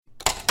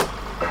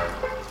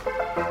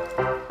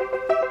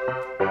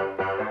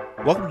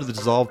Welcome to the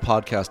Dissolve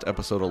Podcast,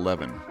 Episode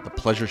 11, the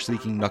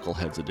Pleasure-Seeking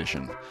Knuckleheads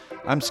edition.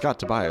 I'm Scott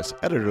Tobias,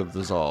 editor of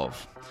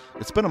Dissolve.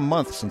 It's been a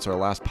month since our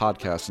last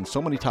podcast, and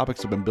so many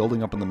topics have been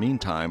building up in the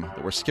meantime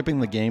that we're skipping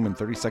the game in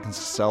 30 Seconds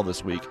to Sell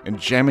this week and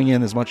jamming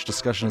in as much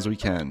discussion as we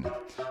can.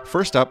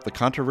 First up, the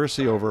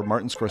controversy over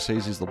Martin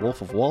Scorsese's The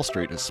Wolf of Wall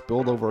Street has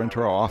spilled over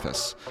into our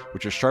office,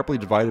 which is sharply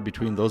divided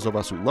between those of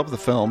us who love the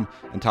film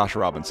and Tasha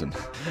Robinson.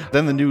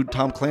 Then the new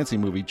Tom Clancy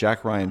movie,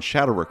 Jack Ryan's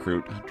Shadow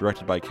Recruit,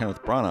 directed by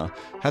Kenneth Branagh,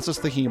 has us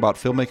thinking about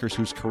filmmakers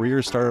whose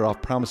careers started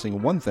off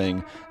promising one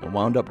thing and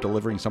wound up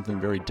delivering something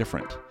very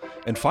different.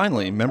 And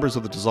finally, members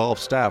of the Dissolve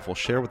staff will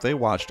share what they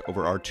watched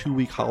over our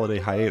 2-week holiday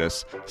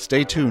hiatus.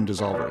 Stay tuned,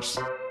 Dissolvers.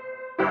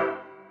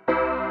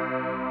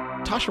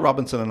 Tasha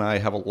Robinson and I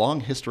have a long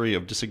history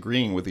of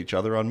disagreeing with each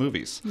other on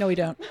movies. No, we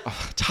don't.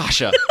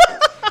 Tasha.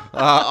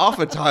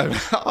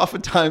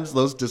 Oftentimes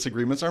those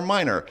disagreements are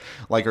minor,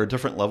 like our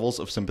different levels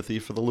of sympathy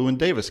for the Llewyn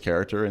Davis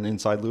character in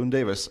Inside Llewyn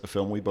Davis, a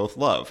film we both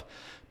love.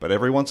 But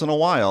every once in a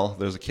while,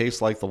 there's a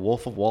case like The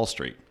Wolf of Wall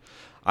Street.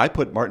 I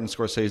put Martin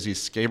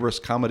Scorsese's scabrous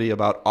comedy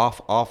about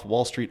off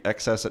Wall Street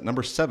excess at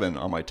number 7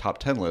 on my top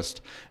 10 list,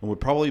 and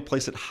would probably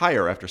place it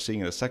higher after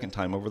seeing it a second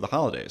time over the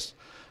holidays.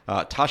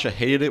 Tasha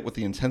hated it with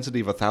the intensity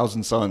of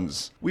 1,000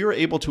 suns. We were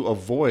able to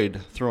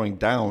avoid throwing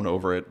down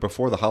over it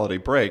before the holiday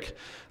break,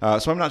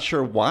 so I'm not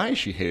sure why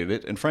she hated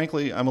it, and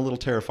frankly, I'm a little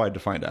terrified to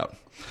find out.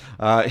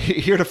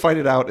 Here to fight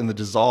it out in the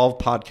Dissolve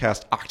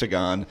Podcast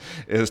Octagon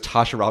is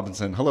Tasha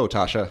Robinson. Hello,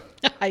 Tasha.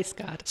 Hi,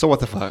 Scott. So what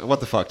the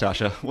fuck,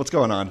 Tasha? What's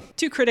going on?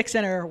 2 critics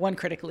enter, 1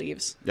 critic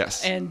leaves.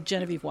 Yes. And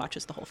Genevieve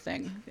watches the whole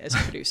thing as a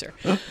producer.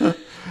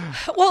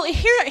 Well,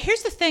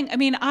 here's the thing. I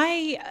mean,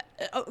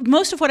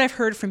 most of what I've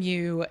heard from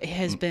you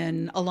has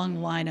been along the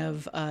line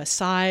of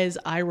sighs,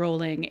 eye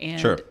rolling, and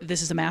Sure.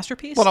 This is a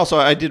masterpiece. Well, also,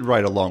 I did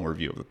write a long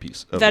review of the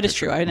piece. That is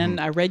true.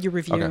 And I read your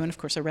review, Okay. and of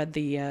course, I read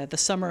the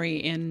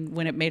summary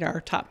when it made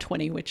our top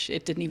 20, which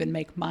it didn't even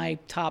make my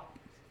top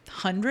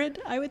 100,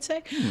 I would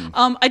say.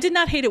 I did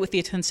not hate it with the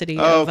intensity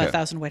of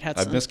 1,000 White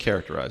Hats. I've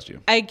mischaracterized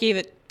you. I gave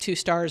it 2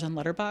 stars on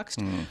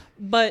Letterboxd.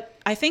 But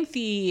I think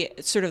the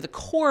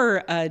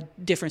core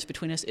difference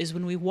between us is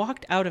when we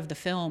walked out of the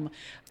film,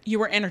 you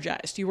were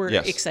energized. You were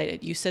Yes.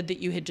 excited. You said that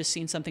you had just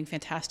seen something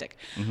fantastic.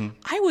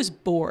 I was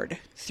bored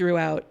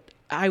throughout,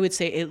 I would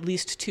say, at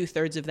least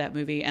 2/3 of that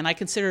movie. And I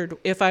considered,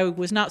 if I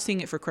was not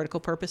seeing it for critical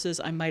purposes,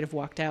 I might have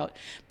walked out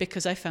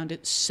because I found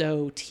it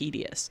so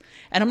tedious.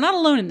 And I'm not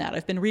alone in that.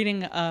 I've been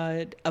reading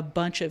a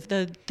bunch of,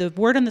 the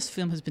word on this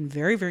film has been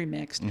very, very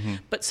mixed.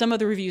 But some of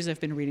the reviews I've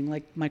been reading,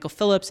 like Michael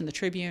Phillips in the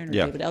Tribune or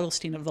David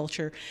Edelstein at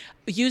Vulture,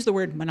 use the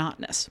word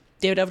monotonous.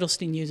 David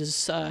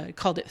Edelstein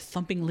called it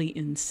thumpingly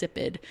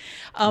insipid.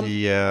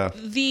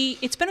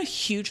 It's been a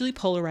hugely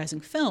polarizing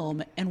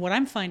film, and what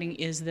I'm finding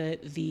is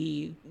that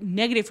the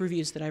negative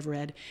reviews that I've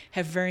read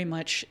have very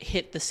much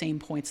hit the same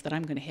points that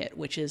I'm going to hit,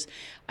 which is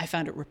I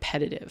found it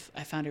repetitive,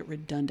 I found it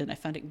redundant, I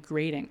found it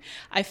grating.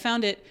 I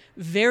found it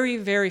very,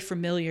 very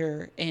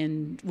familiar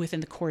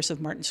within the course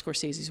of Martin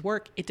Scorsese's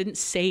work. It didn't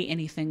say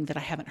anything that I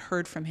haven't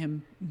heard from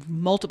him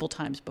multiple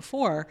times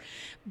before,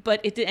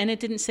 but it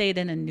didn't say it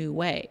in a new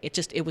way.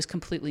 It was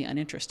completely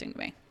uninteresting to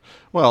me.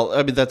 Well,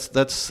 I mean, it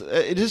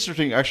is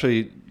interesting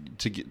actually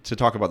to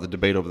talk about the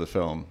debate over the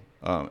film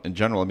in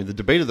general. I mean, the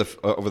debate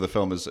over the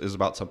film is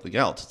about something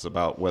else. It's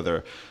about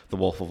whether The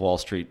Wolf of Wall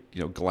Street,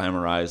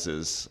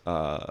 glamorizes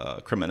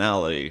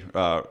criminality,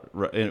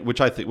 which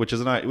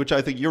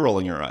I think you're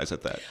rolling your eyes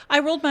at that. I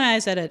rolled my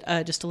eyes at it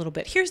just a little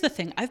bit. Here's the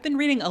thing: I've been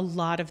reading a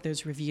lot of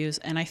those reviews,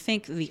 and I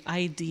think the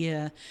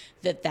idea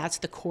that that's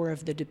the core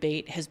of the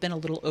debate has been a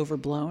little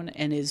overblown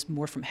and is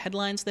more from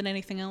headlines than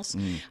anything else.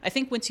 I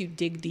think once you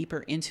dig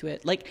deeper into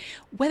it, like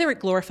whether it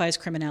glorifies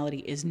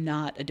criminality is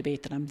not a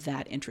debate that I'm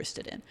that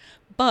interested in.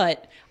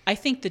 But I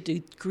think the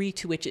degree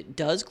to which it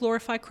does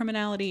glorify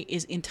criminality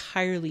is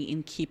entirely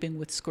in keeping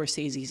with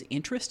Scorsese's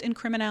interest in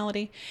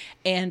criminality,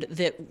 and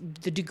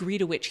that the degree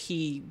to which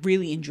he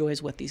really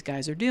enjoys what these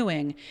guys are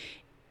doing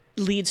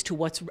leads to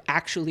what's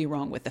actually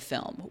wrong with the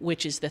film,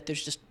 which is that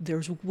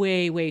there's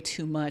way, way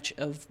too much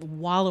of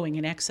wallowing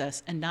in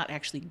excess and not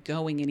actually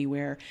going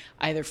anywhere,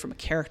 either from a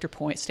character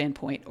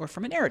standpoint or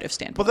from a narrative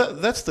standpoint. Well,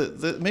 that's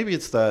maybe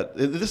it's that.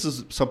 This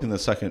is something the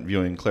second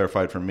viewing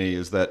clarified for me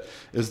is that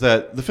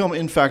the film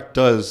in fact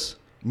does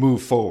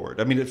move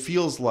forward. I mean, it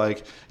feels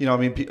like,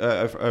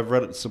 I've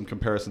read some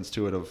comparisons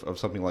to it of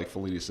something like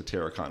Fellini's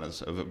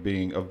Satiricanas, of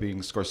being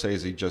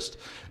Scorsese just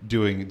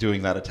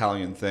doing that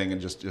Italian thing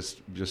and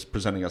just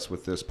presenting us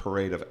with this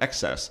parade of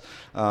excess.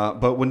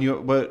 But when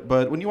you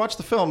watch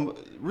the film,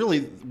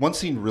 really one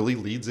scene really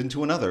leads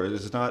into another. It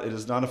is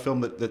not a film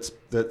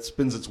that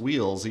spins its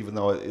wheels, even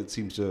though it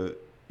seems to.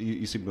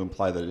 You seem to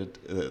imply that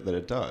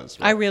it does.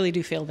 Right? I really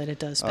do feel that it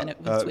does spin it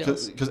with its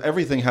wheels. Because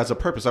everything has a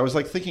purpose. I was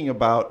like thinking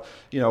about,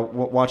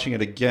 watching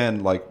it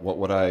again, like what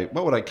would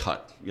I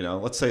cut?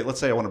 Let's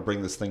say I want to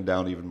bring this thing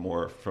down even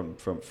more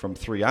from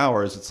 3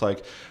 hours. It's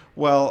like,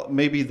 well,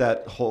 maybe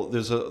that whole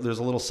there's a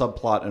little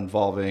subplot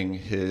involving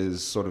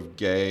his sort of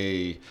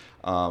gay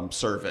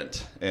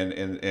servant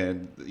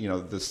and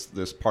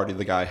this party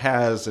the guy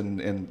has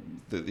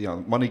and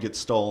money gets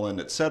stolen,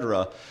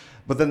 etc.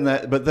 But then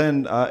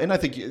and I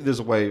think there's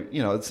a way,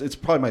 it's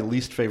probably my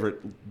least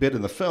favorite bit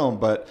in the film,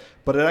 but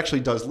it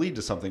actually does lead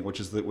to something, which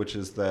is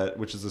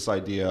this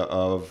idea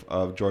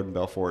of Jordan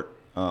Belfort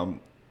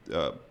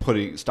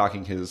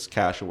stocking his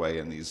cash away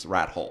in these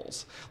rat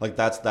holes. Like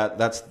that's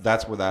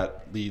where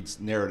that leads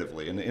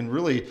narratively, and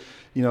really,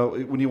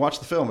 when you watch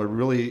the film,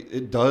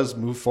 it does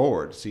move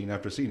forward scene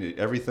after scene.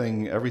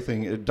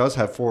 Everything it does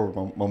have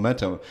forward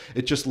momentum.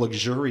 It just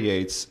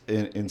luxuriates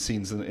in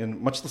scenes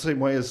in much the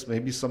same way as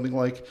maybe something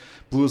like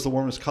Blue is the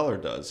Warmest Color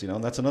does.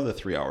 And that's another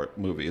 3-hour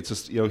movie. It's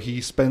just he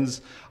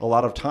spends a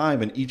lot of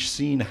time, and each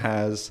scene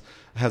has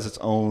its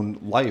own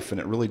life, and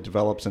it really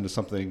develops into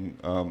something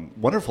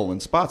wonderful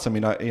in spots. I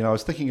mean, I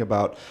was thinking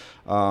about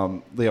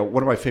one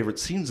of my favorite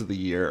scenes of the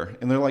year,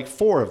 and there are like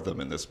 4 of them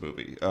in this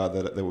movie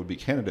that would be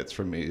candidates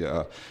for me.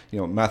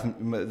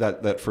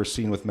 That first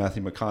scene with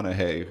Matthew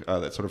McConaughey,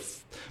 that sort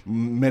of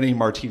mini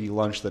martini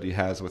lunch that he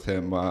has with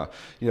him.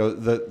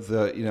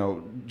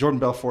 Jordan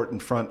Belfort in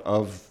front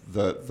of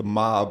the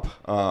mob.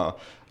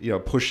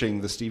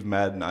 Pushing the Steve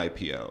Madden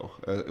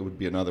IPO. It would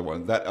be another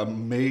one. That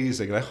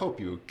amazing, and I hope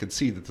you can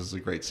see that this is a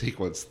great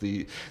sequence,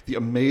 the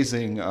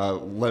amazing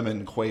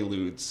lemon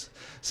Quaaludes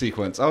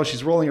sequence. Oh,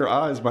 she's rolling her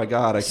eyes. My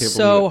God, I can't believe it.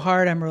 So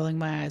hard I'm rolling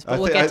my eyes, but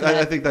we'll get to that.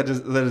 I think that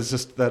is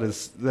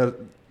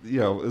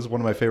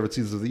one of my favorite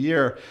scenes of the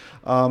year.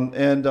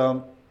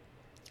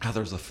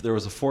 There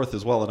was a fourth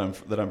as well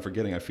that I'm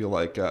forgetting. I feel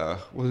like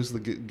who's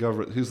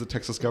the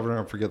Texas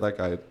governor? I forget that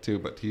guy too,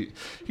 but he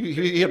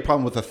had a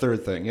problem with the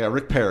third thing. Yeah,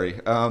 Rick Perry.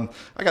 I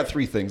got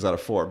 3 things out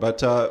of 4,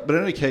 but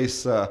in any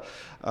case, I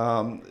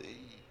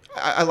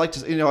like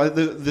to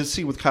the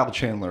scene with Kyle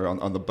Chandler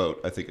on the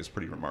boat. I think is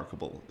pretty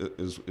remarkable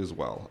as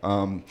well.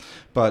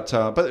 But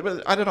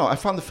I don't know. I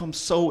found the film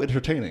so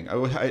entertaining.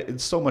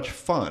 It's so much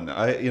fun.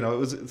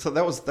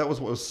 That was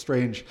what was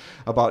strange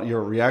about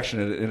your reaction.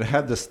 It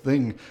had this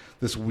thing.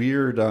 This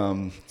weird,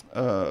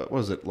 what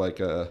was it, like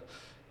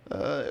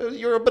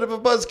you're a bit of a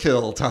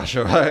buzzkill,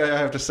 Tasha, I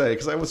have to say,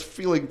 because I was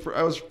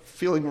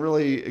feeling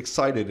really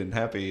excited and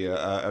happy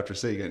after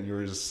seeing it, and you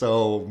were just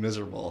so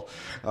miserable.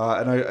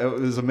 And it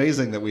was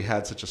amazing that we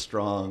had such a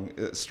strong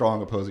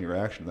opposing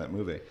reaction to that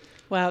movie.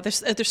 Wow,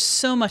 there's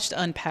so much to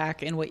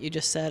unpack in what you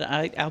just said.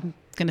 I'm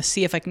going to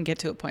see if I can get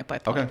to it point by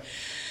point. Okay.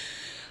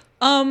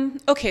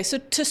 Okay, so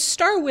to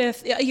start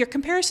with, your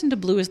comparison to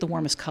Blue is the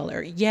Warmest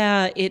Color.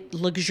 Yeah, it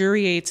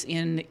luxuriates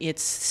in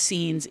its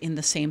scenes in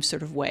the same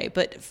sort of way.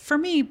 But for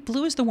me,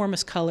 Blue is the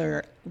Warmest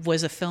Color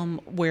was a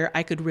film where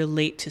I could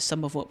relate to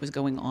some of what was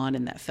going on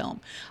in that film.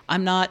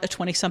 I'm not a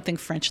 20-something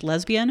French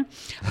lesbian.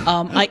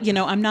 I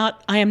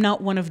am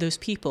not one of those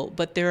people.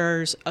 But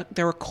there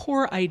are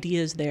core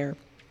ideas there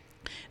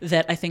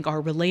that I think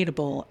are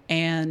relatable,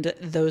 and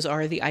those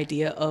are the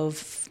idea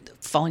of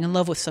falling in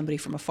love with somebody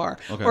from afar,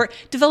 or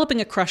developing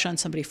a crush on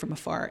somebody from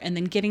afar, and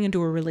then getting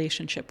into a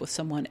relationship with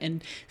someone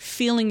and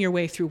feeling your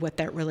way through what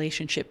that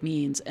relationship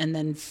means, and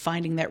then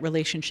finding that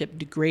relationship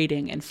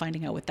degrading and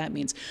finding out what that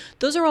means.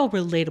 Those are all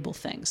relatable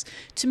things.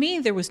 To me,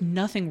 there was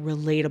nothing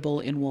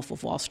relatable in Wolf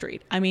of Wall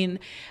Street. I mean,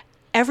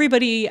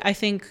 everybody, I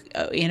think,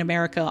 in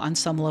America on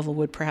some level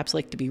would perhaps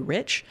like to be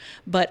rich,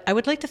 but I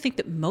would like to think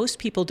that most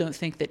people don't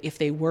think that if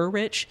they were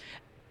rich,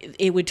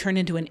 it would turn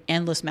into an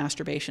endless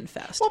masturbation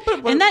fest.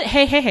 And that,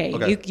 hey,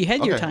 okay. you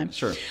had your time.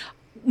 Sure.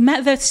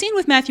 The scene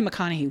with Matthew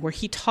McConaughey where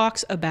he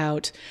talks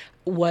about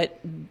what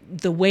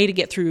the way to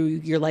get through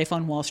your life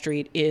on Wall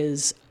Street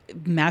is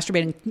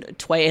masturbating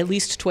at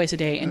least twice a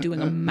day and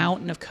doing a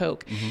mountain of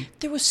coke. Mm-hmm.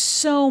 There was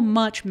so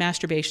much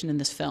masturbation in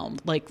this film,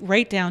 like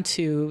right down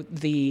to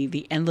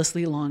the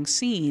endlessly long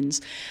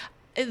scenes.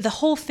 The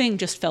whole thing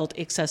just felt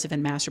excessive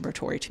and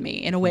masturbatory to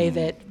me in a way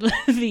that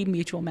the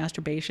mutual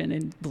masturbation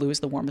in Blue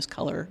is the Warmest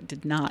Color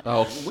did not.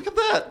 Oh, look at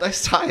that.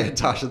 Nice tie-in,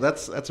 Tasha.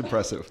 That's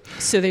impressive.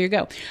 So there you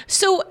go.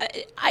 So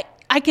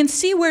I can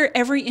see where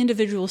every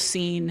individual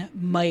scene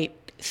might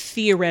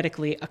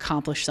theoretically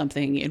accomplish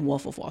something in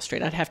Wolf of Wall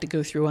Street. I'd have to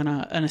go through on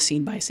a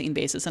scene-by-scene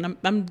basis, and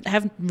I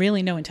have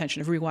really no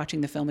intention of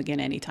rewatching the film again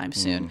anytime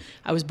soon.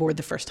 I was bored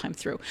the first time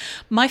through.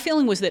 My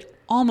feeling was that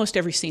almost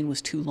every scene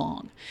was too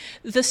long.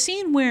 The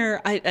scene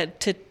where,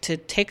 to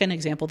take an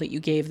example that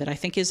you gave that I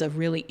think is a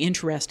really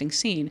interesting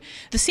scene,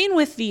 the scene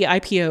with the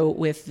IPO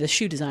with the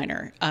shoe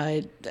designer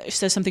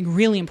says something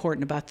really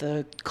important about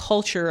the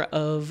culture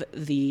of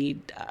the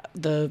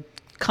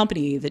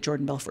company that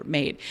Jordan Belfort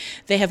made.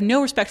 They have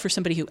no respect for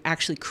somebody who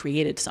actually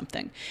created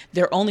something.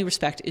 Their only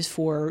respect is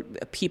for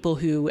people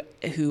who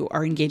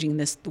are engaging in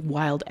this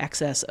wild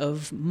excess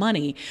of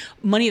money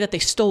that they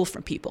stole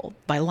from people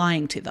by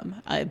lying to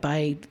them,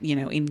 by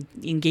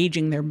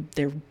engaging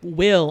their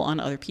will on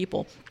other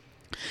people.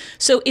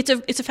 So it's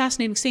a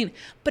fascinating scene,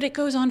 but it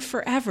goes on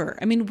forever.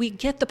 I mean, we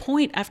get the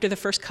point after the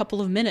first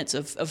couple of minutes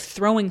of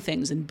throwing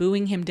things and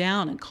booing him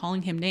down and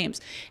calling him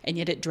names, and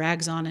yet it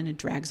drags on and it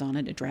drags on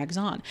and it drags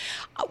on.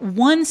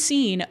 One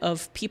scene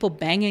of people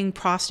banging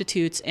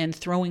prostitutes and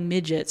throwing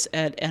midgets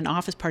at an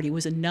office party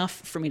was enough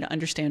for me to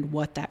understand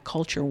what that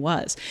culture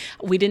was.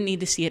 We didn't need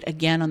to see it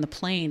again on the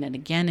plane and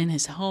again in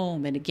his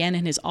home and again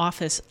in his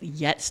office,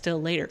 yet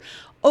still later.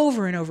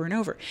 Over and over and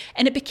over.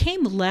 And it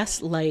became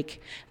less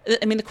like,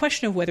 I mean, the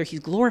question of whether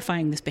he's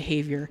glorifying this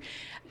behavior,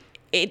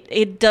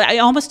 it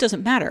almost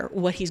doesn't matter.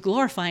 What he's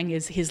glorifying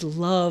is his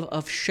love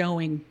of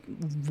showing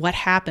what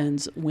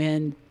happens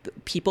when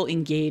people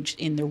engage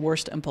in their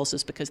worst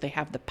impulses because they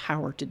have the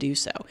power to do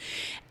so.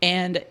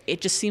 And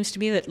it just seems to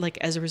me that, like,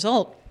 as a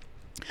result,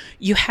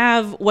 you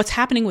have what's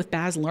happening with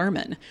Baz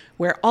Luhrmann,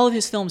 where all of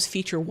his films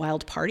feature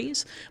wild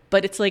parties.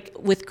 But it's like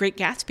with Great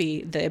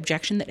Gatsby, the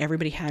objection that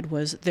everybody had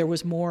was there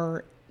was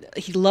more.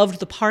 He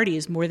loved the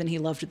parties more than he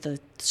loved the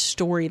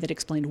story that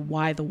explained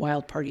why the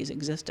wild parties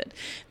existed.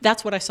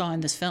 That's what I saw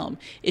in this film.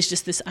 It's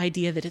just this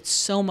idea that it's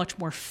so much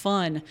more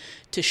fun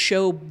to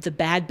show the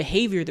bad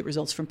behavior that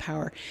results from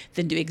power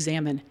than to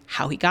examine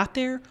how he got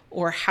there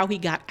or how he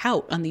got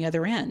out on the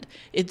other end.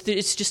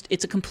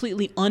 It's a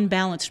completely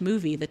unbalanced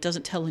movie that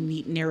doesn't tell a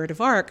neat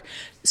narrative arc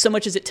so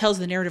much as it tells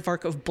the narrative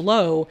arc of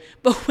Blow,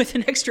 but with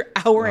an extra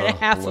hour and a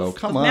half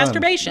of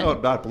masturbation. No,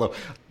 not Blow.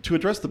 To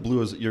address the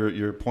blue as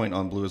your point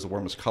on blue as the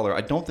warmest color,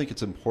 I don't think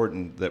it's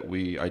important that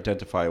we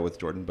identify with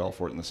Jordan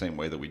Belfort in the same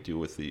way that we do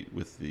with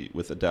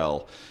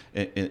Adele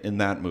in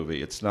that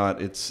movie. It's not.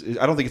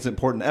 I don't think it's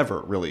important ever,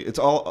 really. It's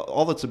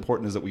all that's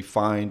important is that we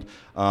find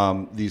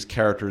these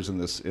characters in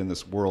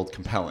this world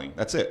compelling.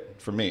 That's it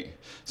for me.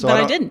 So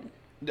but I didn't.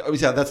 Oh,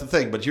 yeah, that's the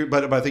thing. But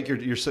I think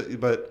you're.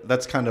 But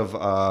that's kind of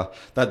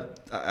that.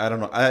 I don't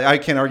know. I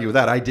can't argue with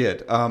that. I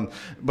did.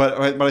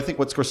 But I think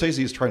what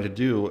Scorsese is trying to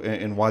do,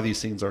 and why these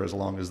scenes are as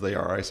long as they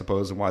are, I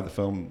suppose, and why the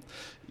film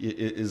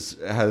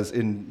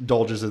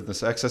indulges in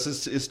this excess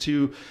is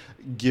to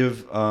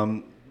give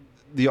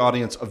the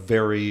audience a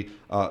very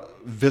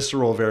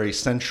visceral, very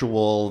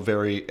sensual,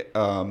 very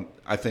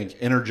I think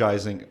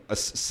energizing a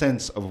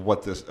sense of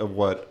what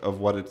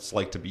it's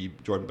like to be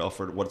Jordan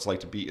Belfort, what it's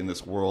like to be in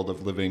this world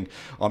of living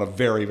on a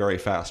very, very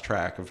fast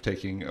track of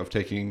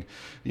taking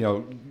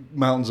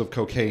mountains of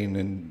cocaine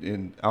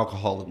and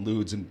alcohol and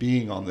lewds and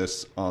being on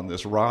this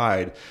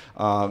ride.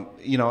 And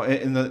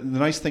the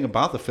nice thing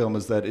about the film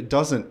is that it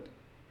doesn't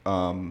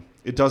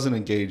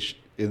engage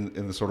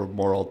in the sort of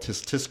moral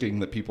tisk-tisking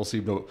that people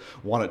seem to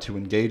want it to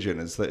engage in.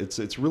 It's that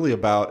it's really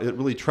about, it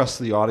really trusts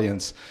the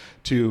audience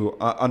to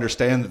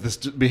understand that this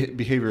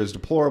behavior is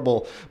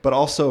deplorable, but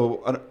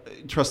also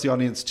trust the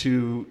audience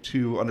to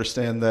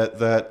understand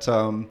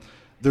that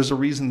there's a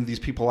reason these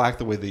people act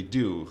the way they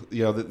do.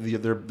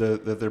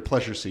 That they're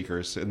pleasure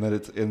seekers, and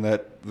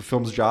that the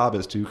film's job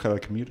is to kind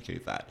of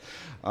communicate that.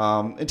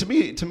 And to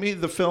me,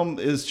 the film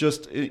is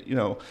just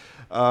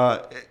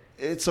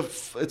it's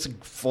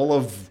full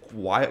of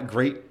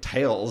great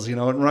tales. It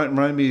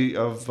reminded me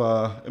of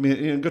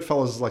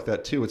Goodfellas is like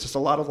that too. It's just a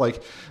lot of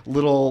like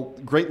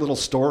great little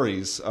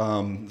stories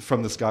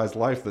from this guy's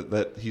life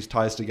that he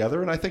ties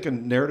together, and I think a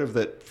narrative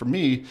that for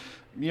me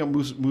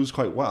moves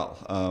quite well.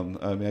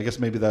 I guess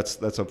maybe that's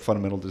a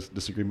fundamental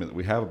disagreement that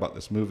we have about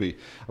this movie,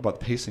 about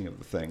the pacing of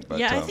the thing.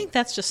 But I think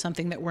that's just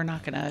something that we're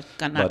not gonna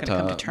come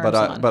to terms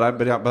on.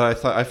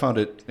 I found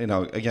it.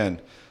 Again,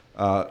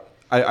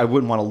 I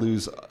wouldn't want to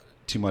lose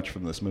too much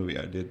from this movie.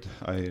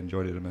 I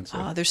enjoyed it immensely.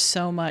 Oh, there's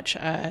so much.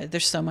 I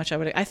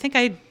think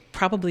I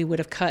probably would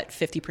have cut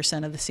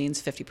 50% of the scenes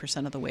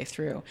 50% of the way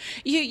through.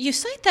 You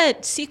cite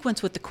that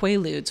sequence with the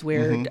Quaaludes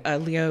where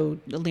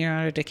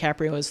Leonardo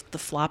DiCaprio is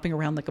flopping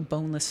around like a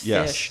boneless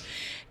fish.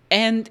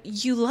 And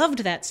you loved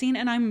that scene,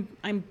 and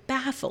I'm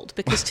baffled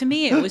because to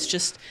me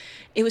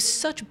it was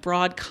such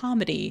broad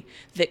comedy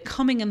that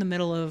coming in the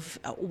middle of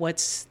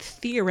what's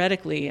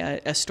theoretically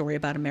a story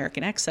about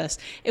American excess,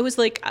 it was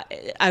like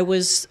I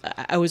was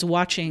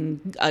watching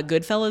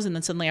Goodfellas, and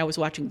then suddenly I was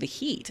watching The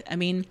Heat. I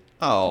mean,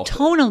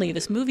 tonally,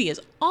 this movie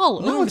is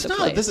all over the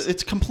place. No,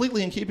 it's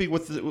completely in keeping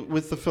with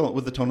the film,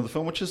 with the tone of the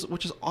film, which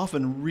is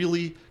often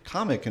really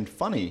comic and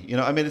funny.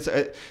 This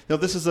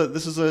is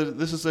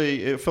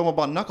a film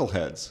about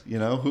knuckleheads.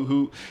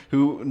 Who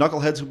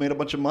knuckleheads who made a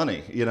bunch of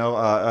money.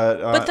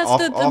 But that's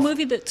the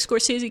movie that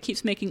Scorsese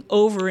keeps making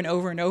over and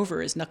over and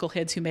over is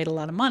knuckleheads who made a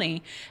lot of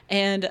money.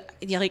 And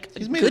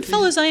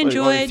Goodfellas, I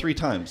enjoyed 3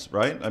 times,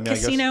 right?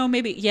 Casino, I guess.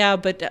 Maybe, yeah.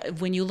 But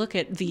when you look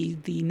at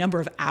the number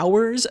of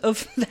hours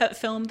of that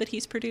film that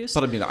he's produced,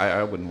 but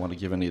I wouldn't want to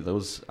give any of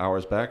those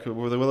hours back.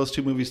 Were those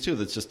 2 movies too?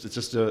 These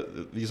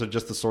are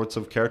just the sorts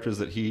of characters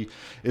that he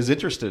is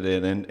interested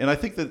in, and I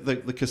think that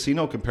the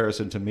Casino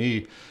comparison to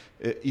me,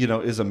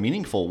 is a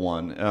meaningful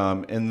one,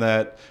 in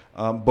that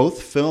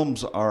both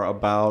films are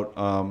about.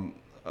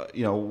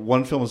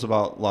 One film is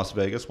about Las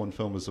Vegas. One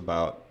film is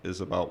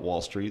about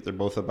Wall Street. They're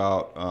both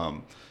about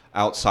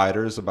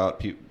outsiders,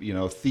 about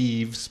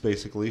thieves,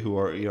 basically, who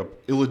are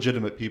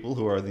illegitimate people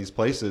who are in these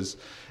places.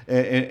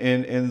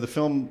 And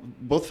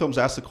both films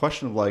ask the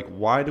question of like,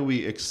 why do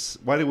we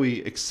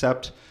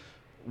accept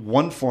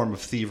one form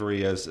of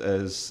thievery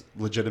as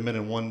legitimate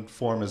and one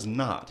form as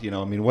not?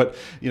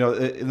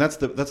 And that's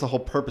the whole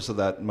purpose of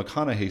that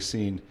McConaughey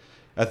scene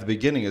at the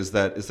beginning is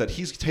that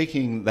he's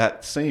taking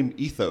that same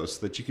ethos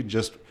that you can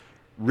just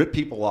rip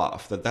people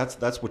off,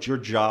 that's what your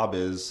job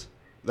is.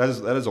 That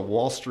is a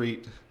Wall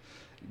Street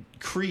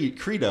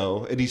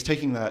credo, and he's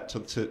taking that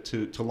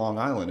to Long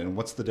Island. And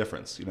what's the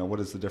difference? What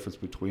is the difference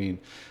between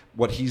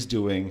what he's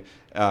doing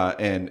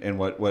and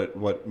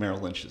what Merrill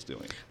Lynch is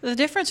doing? The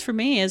difference for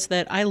me is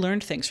that I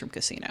learned things from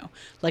Casino.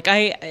 Like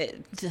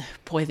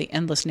the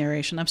endless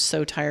narration. I'm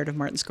so tired of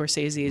Martin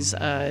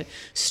Scorsese's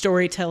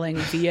storytelling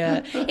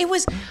via. It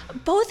was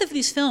both of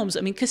these films.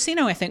 I mean,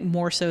 Casino, I think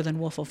more so than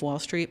Wolf of Wall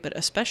Street, but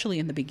especially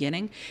in the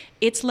beginning,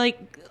 it's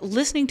like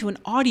listening to an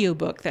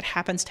audiobook that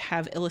happens to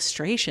have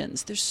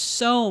illustrations. There's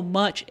so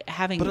much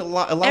having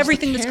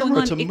everything that's going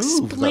on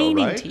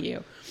explaining to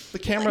you. The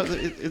camera,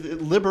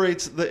 it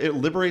liberates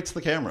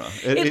the camera.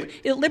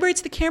 It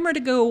liberates the camera to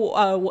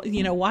go,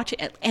 watch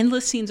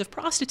endless scenes of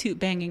prostitute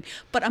banging.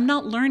 But I'm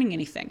not learning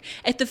anything.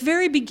 At the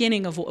very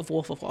beginning of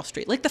Wolf of Wall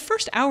Street, like the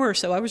first hour or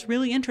so, I was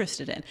really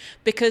interested in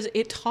because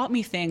it taught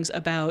me things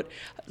about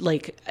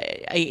like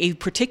a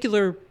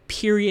particular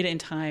period in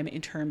time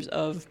in terms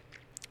of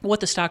what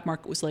the stock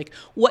market was like,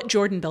 what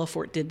Jordan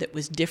Belfort did that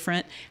was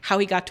different, how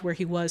he got to where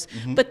he was.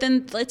 Mm-hmm. But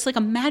then it's like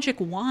a magic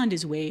wand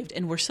is waved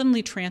and we're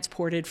suddenly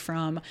transported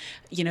from,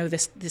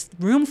 this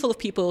room full of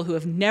people who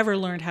have never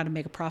learned how to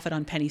make a profit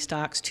on penny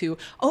stocks to,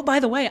 oh, by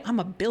the way,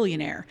 I'm a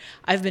billionaire.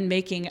 I've been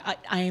making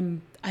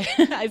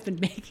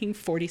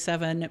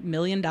 $47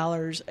 million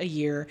a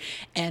year,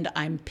 and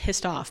I'm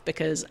pissed off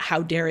because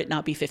how dare it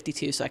not be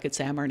 52 so I could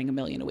say I'm earning $1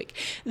 million a week.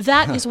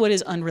 That is what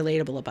is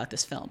unrelatable about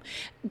this film.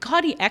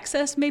 Gaudy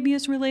excess maybe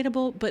is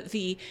relatable, but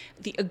the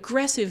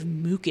aggressive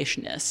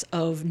mookishness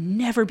of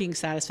never being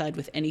satisfied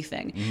with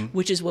anything,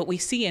 which is what we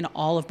see in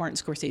all of Martin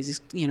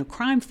Scorsese's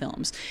crime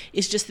films,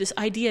 is just this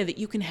idea that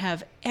you can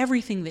have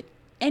everything that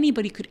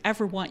anybody could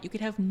ever want. You could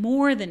have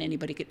more than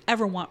anybody could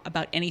ever want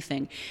about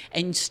anything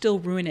and still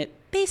ruin it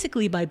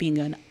basically by being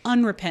an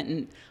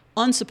unrepentant,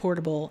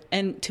 unsupportable,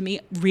 and to me,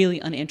 really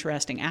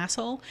uninteresting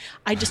asshole.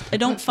 I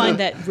don't find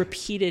that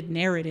repeated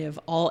narrative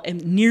all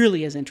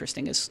nearly as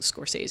interesting as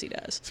Scorsese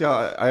does. See,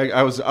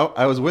 I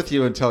was with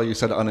you until you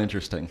said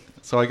uninteresting.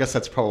 So I guess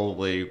that's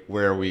probably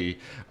where we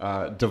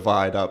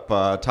divide up.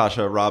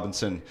 Tasha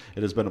Robinson,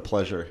 it has been a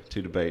pleasure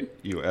to debate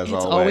you as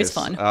always. It's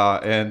always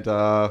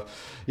fun.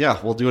 Yeah,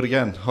 we'll do it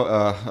again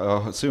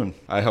soon.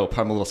 I hope.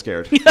 I'm a little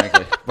scared,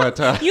 frankly.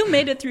 But you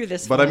made it through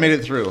this. But I made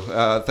it through.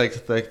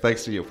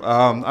 Thanks to you.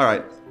 All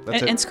right.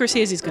 That's it. And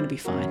Scorsese's going to be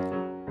fine.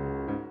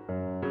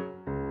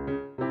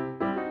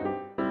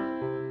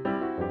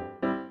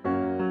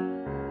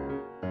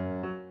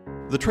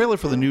 The trailer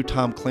for the new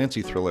Tom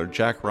Clancy thriller,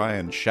 Jack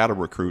Ryan's Shadow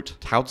Recruit,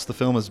 touts the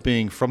film as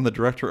being from the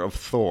director of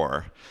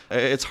Thor.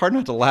 It's hard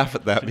not to laugh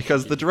at that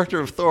because the director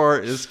of Thor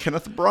is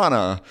Kenneth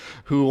Branagh,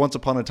 who once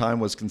upon a time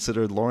was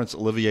considered Laurence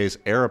Olivier's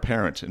heir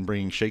apparent in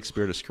bringing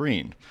Shakespeare to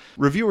screen.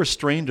 Reviewers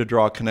strained to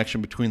draw a connection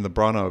between the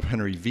Branagh of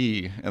Henry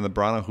V and the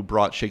Branagh who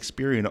brought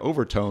Shakespearean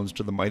overtones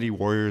to the mighty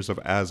warriors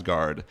of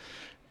Asgard.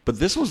 But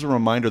this was a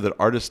reminder that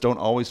artists don't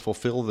always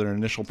fulfill their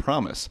initial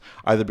promise,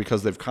 either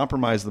because they've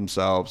compromised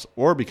themselves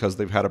or because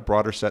they've had a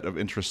broader set of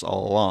interests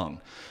all along.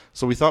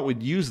 So we thought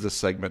we'd use this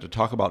segment to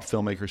talk about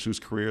filmmakers whose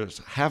careers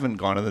haven't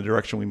gone in the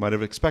direction we might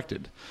have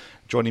expected.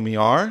 Joining me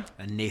are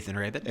Nathan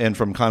Rabbitt, and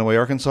from Conway,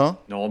 Arkansas,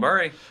 Noel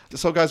Murray.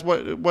 So, guys,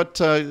 what?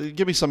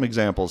 Give me some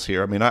examples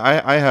here. I mean,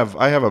 I have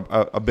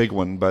a big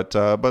one, but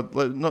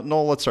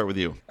Noel, let's start with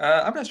you.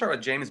 I'm going to start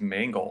with James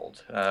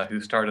Mangold,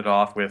 who started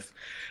off with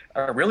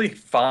a really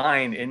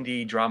fine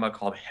indie drama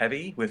called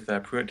Heavy with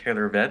Pruitt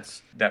Taylor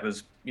Vance that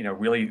was,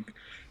 really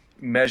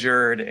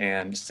measured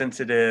and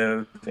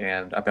sensitive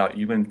and about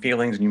human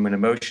feelings and human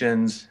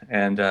emotions.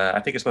 And I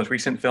think his most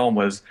recent film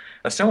was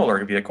a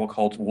similar vehicle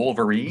called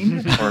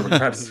Wolverine, or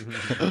perhaps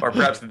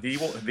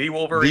the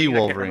Wolverine. The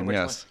Wolverine,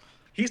 yes.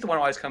 He's the one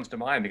who always comes to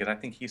mind because I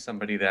think he's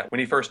somebody that when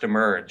he first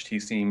emerged, he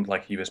seemed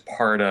like he was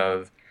part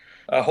of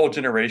a whole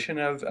generation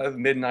of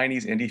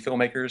mid-'90s indie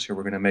filmmakers who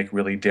were going to make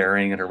really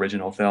daring and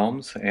original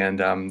films.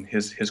 And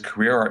his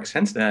career arc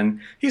since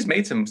then, he's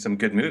made some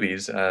good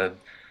movies,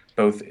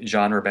 both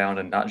genre-bound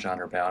and not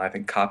genre-bound. I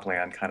think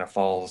Copland kind of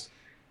falls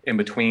in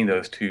between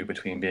those two,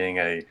 between being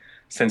a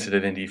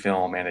sensitive indie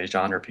film and a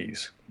genre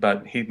piece.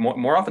 But he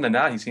more often than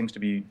not, he seems to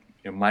be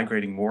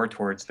migrating more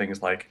towards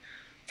things like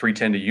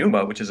 3:10 to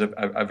Yuma, which is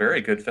a very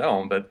good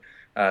film, but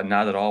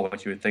not at all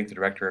what you would think the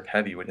director of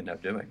Heavy would end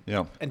up doing.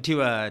 Yeah. And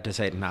to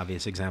cite an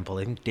obvious example,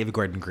 I think David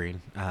Gordon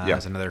Green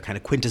is another kind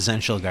of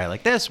quintessential guy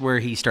like this, where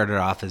he started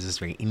off as this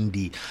very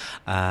indie,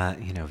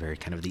 very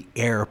kind of the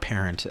heir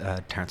apparent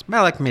Terrence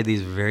Malick, made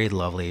these very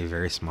lovely,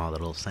 very small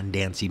little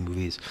Sundancey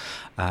movies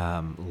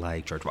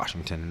like George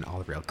Washington and All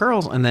the Real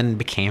Girls, and then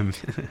became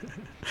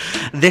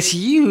this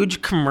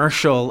huge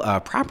commercial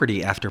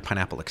property after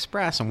Pineapple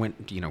Express, and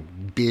went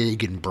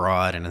big and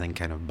broad, and I think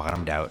kind of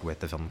bottomed out with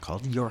the film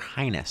called Your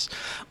Highness,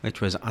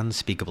 which was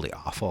unspeakably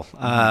awful,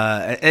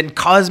 and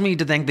caused me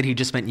to think that he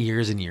just spent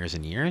years and years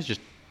and years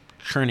just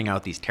churning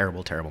out these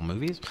terrible, terrible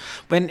movies.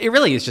 When it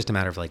really is just a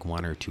matter of like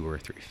 1 or 2 or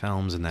 3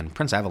 films, and then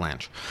Prince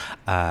Avalanche,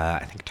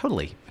 I think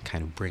totally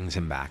kind of brings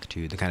him back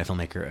to the kind of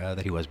filmmaker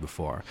that he was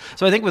before.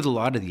 So I think with a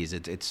lot of these,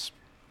 it's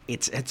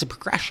a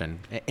progression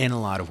in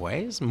a lot of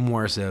ways,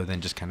 more so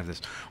than just kind of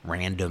this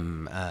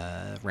random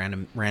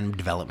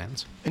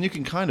developments. And you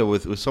can kind of,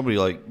 with somebody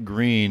like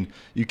Green,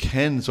 you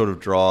can sort of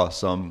draw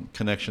some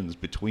connections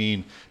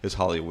between his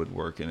Hollywood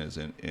work and his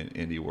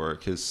indie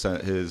work. His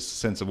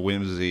sense of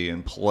whimsy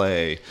and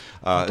play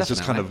is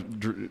just kind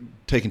of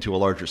taken to a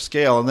larger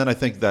scale. And then I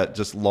think that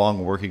just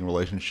long working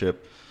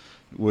relationship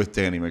with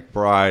Danny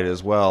McBride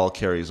as well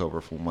carries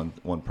over from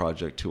one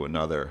project to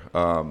another.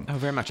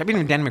 Very much. I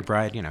mean, Danny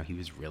McBride, he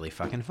was really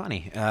fucking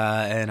funny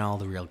in All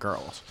the Real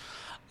Girls.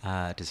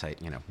 To cite,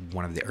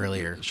 one of the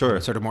earlier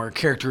sort of more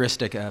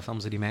characteristic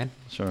films that he made.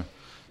 Sure.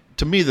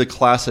 To me, the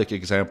classic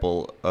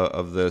example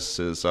of this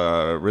is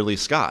Ridley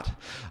Scott,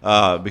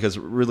 because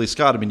Ridley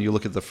Scott, I mean, you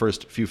look at the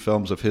first few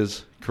films of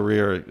his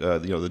career,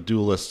 The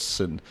Duelists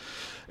and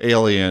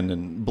Alien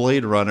and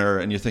Blade Runner,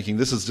 and you're thinking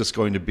he's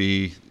going to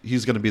be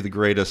the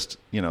greatest,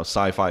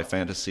 sci-fi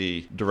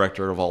fantasy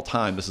director of all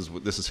time. This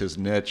is his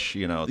niche.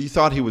 You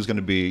thought he was going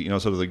to be,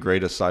 sort of the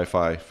greatest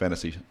sci-fi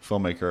fantasy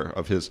filmmaker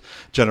of his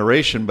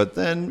generation, but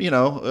then,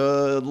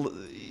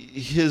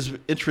 his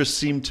interests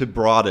seemed to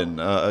broaden.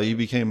 He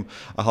became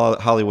a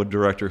Hollywood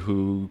director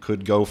who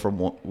could go from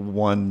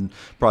one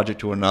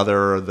project to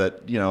another.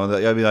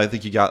 I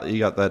think you got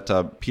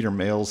that Peter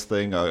Mails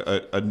thing,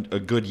 a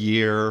good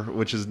year,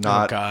 which is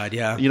not. Oh God,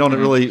 yeah. You don't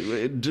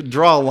really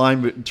draw a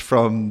line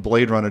from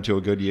Blade Runner to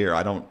A Good Year.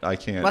 I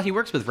can't. Well, he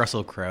works with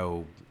Russell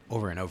Crowe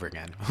over and over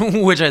again,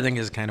 which I think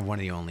is kind of one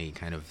of the only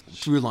kind of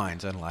through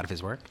lines in a lot of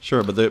his work.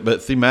 Sure, but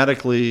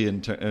thematically,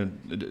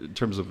 in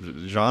terms of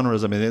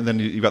genres, I mean, and then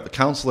you've got The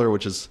Counselor,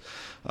 which is,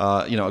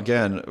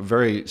 again,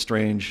 very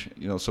strange,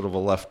 sort of a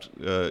left, sort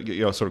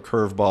of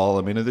curveball.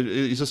 I mean,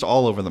 he's just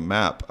all over the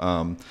map.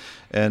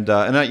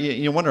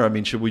 You wonder, I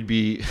mean, should we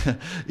be,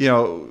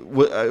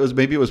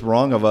 maybe it was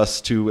wrong of us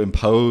to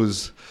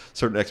impose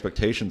certain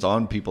expectations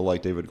on people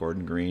like David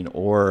Gordon Green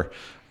or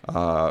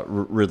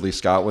Ridley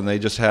Scott when they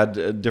just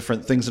had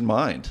different things in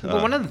mind.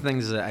 Well, one of the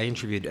things that I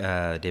interviewed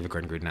David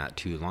Gordon Green not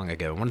too long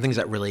ago, one of the things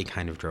that really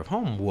kind of drove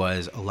home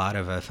was a lot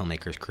of a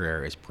filmmaker's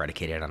career is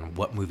predicated on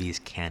what movies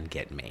can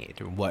get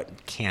made. What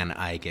can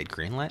I get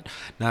greenlit?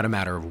 Not a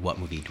matter of what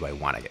movie do I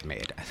want to get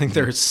made. I think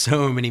there are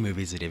so many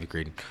movies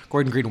that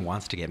Gordon Green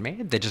wants to get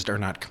made that just are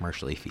not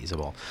commercially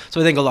feasible. So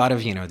I think a lot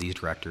of, these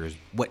directors,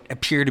 what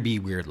appear to be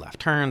weird left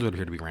turns, what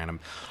appear to be random,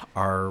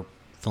 are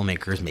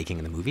filmmakers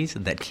making the movies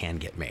that can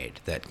get made,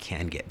 that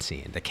can get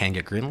seen, that can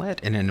get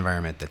greenlit in an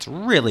environment that's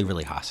really,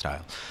 really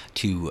hostile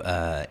to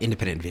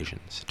independent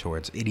visions,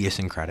 towards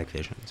idiosyncratic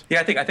visions.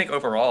 Yeah, I think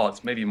overall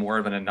it's maybe more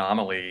of an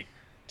anomaly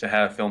to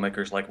have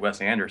filmmakers like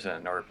Wes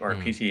Anderson or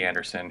P.T.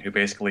 Anderson who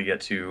basically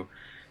get to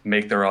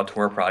make their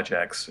auteur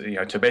projects,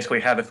 to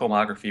basically have a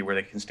filmography where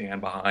they can stand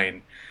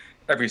behind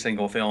every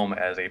single film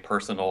as a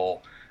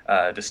personal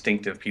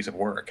distinctive piece of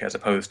work, as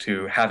opposed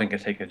to having to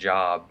take a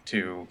job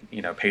to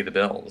pay the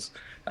bills.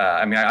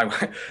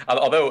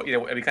 Although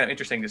it'd be kind of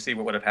interesting to see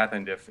what would have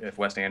happened if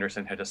Wes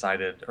Anderson had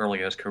decided early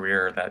in his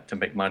career that to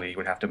make money he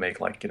would have to make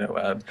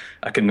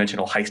a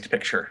conventional heist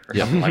picture or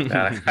something like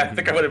that. I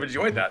think I would have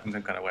enjoyed that in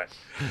some kind of way.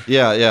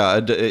 Yeah.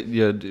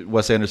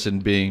 Wes Anderson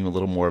being a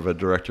little more of a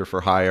director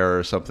for hire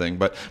or something,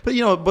 but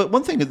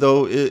one thing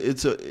though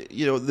it's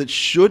that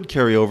should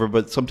carry over,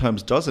 but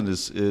sometimes doesn't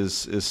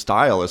is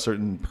style, a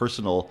certain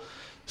personal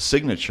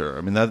signature.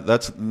 I mean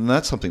that's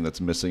something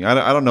that's missing.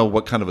 I don't know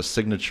what kind of a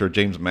signature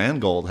James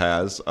Mangold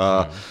has,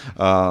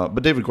 but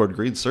David Gordon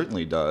Green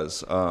certainly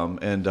does.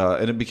 And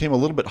it became a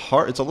little bit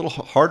hard. It's a little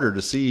harder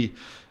to see,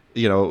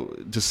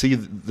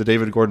 the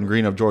David Gordon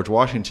Green of George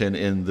Washington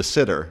in The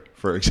Sitter,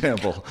 for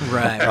example.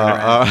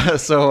 Right.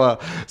 So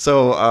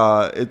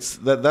it's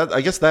that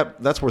I guess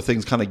that's where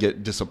things kind of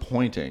get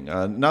disappointing.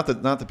 Not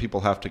that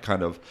people have to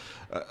kind of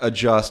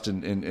adjust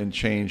and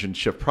change and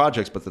shift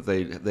projects, but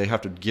that they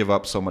have to give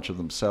up so much of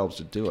themselves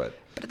to do it.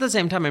 But at the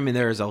same time, I mean,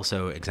 there's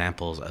also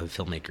examples of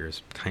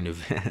filmmakers kind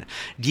of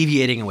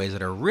deviating in ways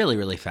that are really,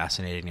 really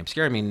fascinating and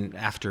obscure. I mean,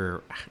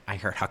 after I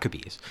Heart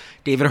Huckabees,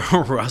 David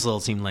O.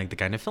 Russell seemed like the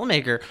kind of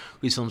filmmaker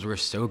whose films were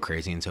so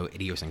crazy and so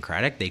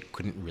idiosyncratic they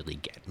couldn't really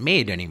get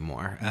made anymore.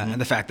 more. And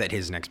the fact that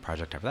his next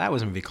project after that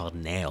was a movie called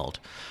Nailed.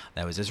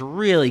 That was this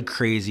really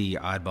crazy,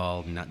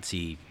 oddball,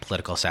 nutsy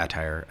political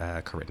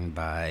satire co-written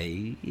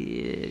by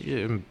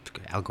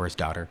Al Gore's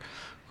daughter,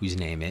 whose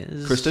name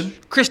is...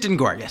 Kristen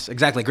Gore, yes,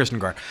 exactly, Kristen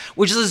Gore.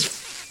 Which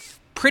is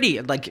pretty,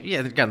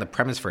 again, the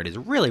premise for it is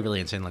really, really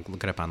insane.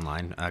 Look it up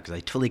online, because I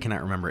totally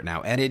cannot remember it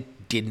now. And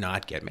it did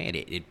not get made.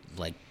 It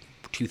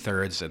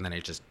 2/3, and then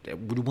it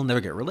will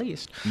never get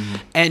released.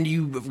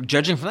 And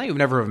judging from that, you would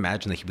never have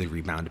imagined that he would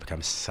rebound to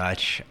become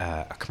such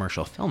a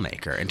commercial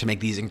filmmaker and to make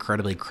these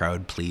incredibly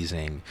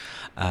crowd-pleasing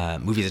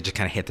movies that just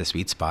kind of hit the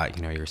sweet spot.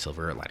 Your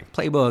Silver Lining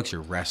Playbooks,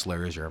 your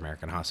Wrestlers, your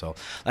American Hustle.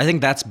 I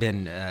think that's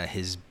been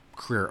his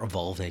career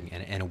evolving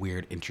in a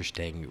weird,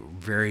 interesting,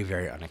 very,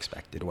 very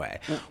unexpected way,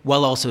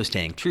 while also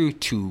staying true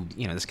to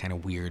this kind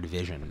of weird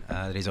vision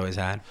that he's always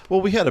had. Well,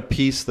 we had a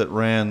piece that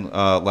ran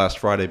last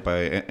Friday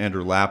by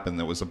Andrew Lappin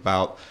that was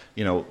about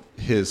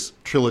his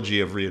trilogy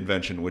of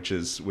reinvention,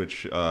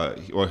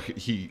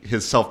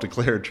 his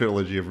self-declared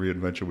trilogy of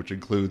reinvention, which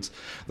includes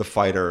The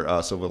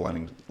Fighter, Silver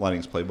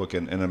Linings Playbook,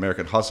 and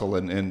American Hustle.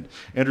 And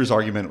Andrew's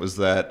argument was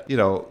that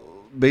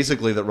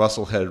basically that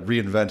Russell had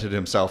reinvented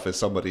himself as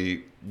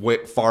somebody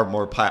far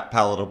more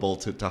palatable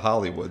to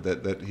Hollywood,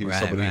 that he was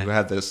somebody who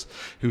had this,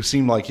 who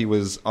seemed like he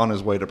was on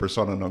his way to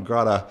persona non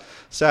grata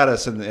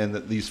status, and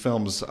that these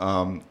films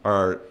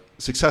are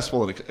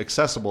successful and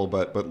accessible,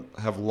 but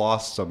have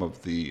lost some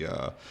of the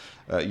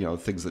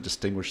things that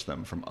distinguish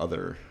them from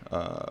other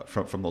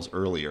from those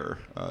earlier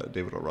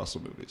David O.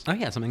 Russell movies. Oh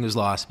yeah, something was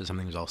lost, but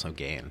something was also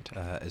gained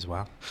as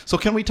well. So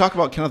can we talk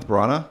about Kenneth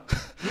Branagh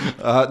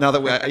now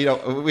that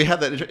we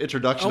had that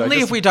introduction? Only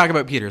if we talk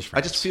about Peter's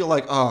friends. I just feel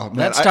like, oh man,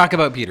 let's talk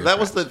about Peter's That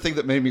friends. was the thing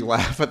that made me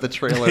laugh at the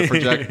trailer for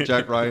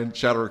Jack Ryan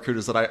Shadow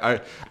Recruiters. That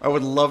I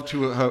would love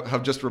to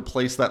have just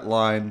replaced that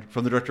line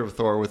from the director of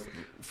Thor with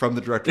from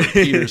the director of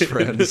Peter's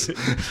Friends.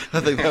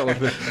 I think that would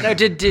be... Now,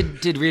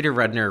 did Rita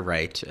Rudner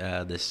write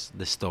this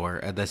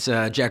Thor, this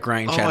Jack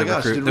Ryan Shadow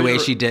Recruit the way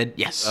she did?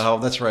 Yes. Oh,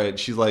 that's right.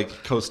 She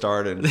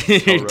co-starred and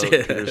co-wrote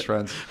Peter's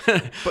Friends.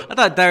 But, I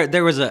thought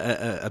there was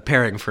a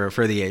pairing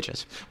for the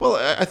ages. Well,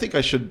 I think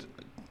I should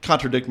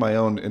contradict my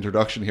own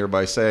introduction here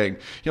by saying,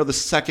 the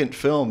second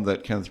film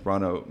that Kenneth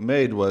Branagh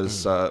made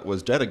was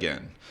Dead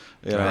Again.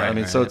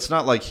 So it's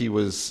not like he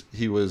was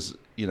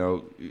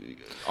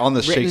on the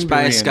Written Shakespearean...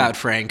 by Scott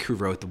Frank, who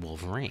wrote The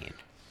Wolverine.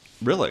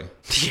 Really?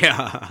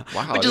 Yeah.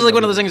 Wow. Which is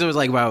one of those things that was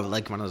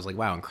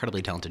wow,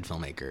 incredibly talented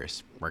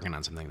filmmakers working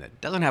on something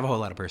that doesn't have a whole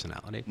lot of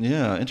personality.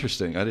 Yeah,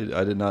 interesting. I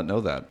did not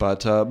know that.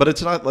 But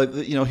it's not like,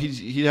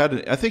 he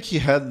had, I think he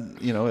had,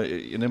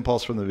 an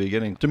impulse from the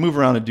beginning to move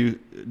around and do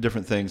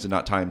different things and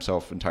not tie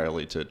himself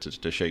entirely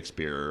to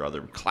Shakespeare or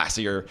other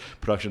classier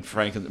production,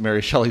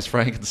 Mary Shelley's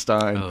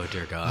Frankenstein. Oh,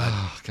 dear God.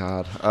 Oh,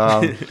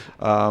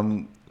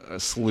 God.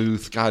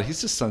 Sleuth. God,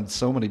 he's just done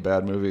so many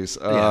bad movies.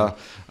 But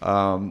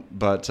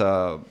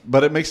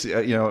it makes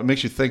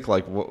you think,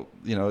 like,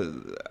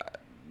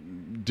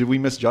 did we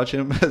misjudge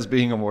him as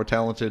being a more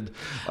talented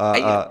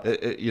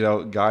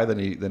guy than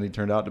he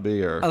turned out to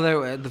be? Or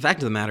although the fact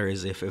of the matter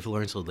is, if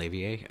Laurence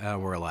Olivier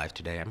were alive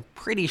today, I'm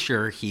pretty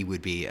sure he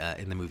would be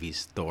in the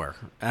movies Thor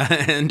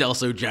and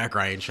also Jack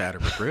Ryan Shadow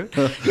Recruit.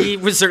 He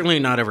was certainly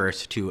not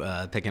averse to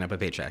picking up a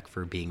paycheck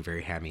for being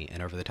very hammy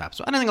and over the top.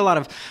 So I don't think a lot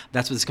of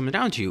that's what this comes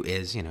down to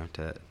is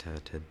to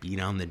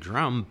beat on the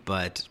drum,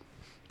 but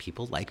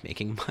people like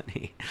making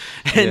money,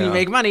 and you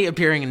make money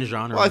appearing in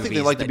genre. Well, I think they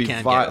like to be they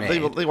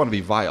want to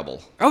be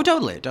viable. Oh,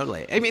 totally.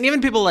 I mean,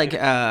 even people like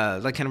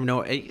kind of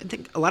Noah. I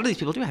think a lot of these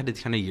people do had these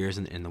kind of years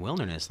in the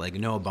wilderness. Like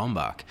Noah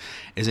Baumbach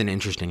is an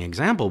interesting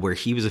example where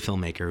he was a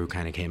filmmaker who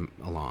kind of came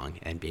along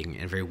and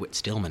being a very Whit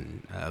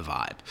Stillman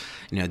vibe.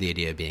 The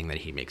idea being that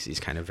he makes these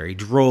kind of very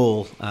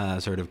droll,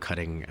 sort of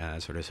cutting,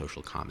 sort of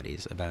social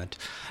comedies about,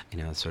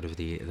 sort of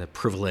the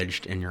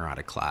privileged and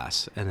neurotic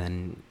class, and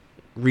then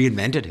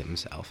reinvented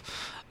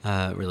himself.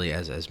 Really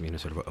as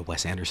sort of a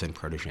Wes Anderson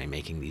protege,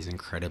 making these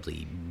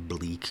incredibly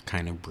bleak,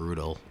 kind of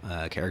brutal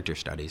character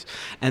studies,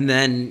 and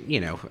then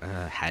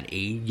had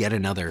yet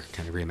another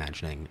kind of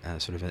reimagining,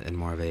 sort of in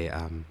more of a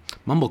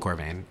mumblecore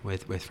vein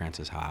with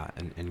Francis Ha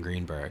and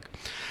Greenberg.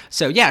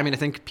 So yeah, I mean, I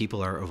think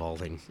people are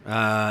evolving in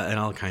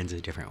all kinds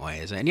of different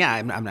ways, and yeah,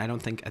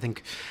 I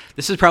think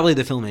this is probably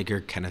the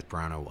filmmaker Kenneth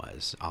Branagh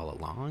was all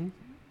along.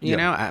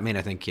 I mean,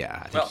 I think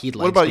he'd like.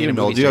 What about you,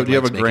 Noel? Do you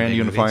have a grand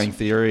unifying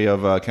theory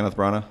of Kenneth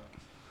Branagh?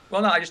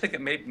 Well, no, I just think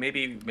that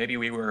maybe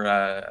we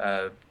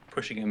were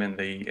pushing him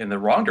in the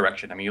wrong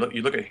direction. I mean,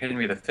 you look at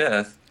Henry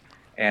V,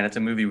 and it's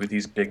a movie with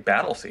these big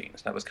battle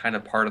scenes. That was kind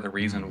of part of the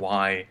reason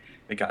why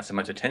it got so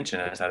much attention,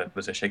 is that it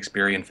was a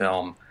Shakespearean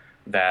film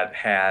that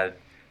had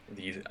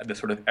the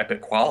sort of epic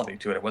quality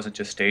to it. It wasn't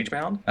just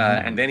stage-bound.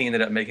 And then he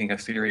ended up making a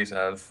series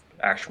of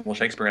actual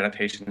Shakespeare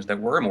adaptations that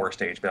were more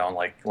stage-bound,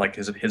 like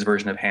his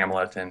version of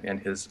Hamlet and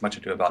his Much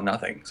Ado About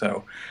Nothing.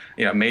 So,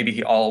 maybe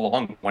he all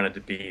along wanted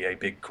to be a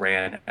big,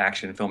 grand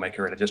action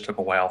filmmaker, and it just took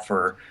a while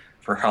for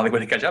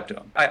Hollywood to catch up to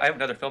him. I have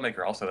another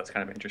filmmaker also that's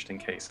kind of an interesting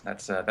case.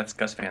 That's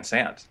Gus Van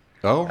Sant.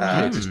 Oh,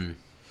 right.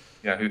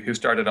 Who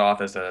started off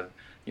as a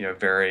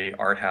very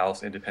art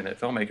house independent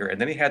filmmaker. And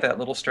then he had that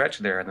little stretch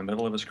there in the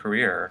middle of his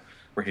career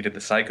where he did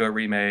the Psycho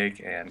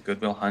remake and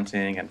Good Will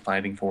Hunting and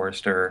Finding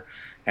Forrester,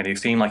 and he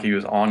seemed like he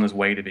was on his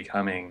way to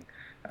becoming,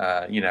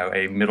 a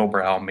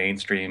middlebrow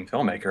mainstream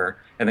filmmaker.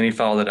 And then he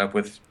followed it up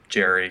with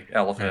Jerry,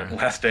 Elephant,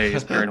 Last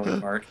Days,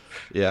 Paranoid Park.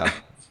 Yeah.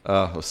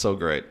 It was so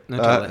great.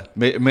 Totally.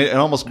 It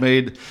almost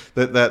made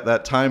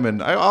that time,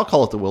 and I'll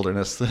call it the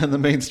wilderness. And the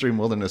mainstream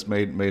wilderness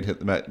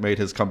made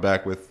his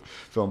comeback with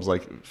films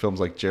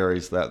like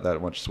Jerry's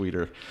that much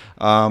sweeter.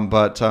 Well,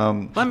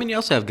 I mean, you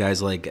also have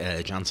guys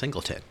like John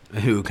Singleton,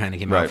 who kind of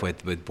came off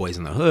with Boys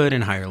in the Hood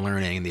and Higher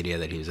Learning, and the idea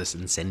that he was this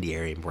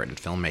incendiary,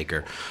 important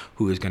filmmaker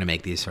who was going to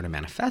make these sort of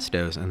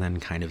manifestos, and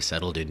then kind of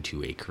settled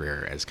into a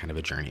career as kind of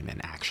a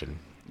journeyman action.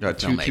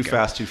 Too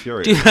Fast, Too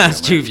Furious. Too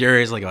Fast, Too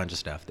Furious, like a bunch of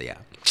stuff. But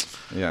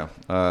yeah,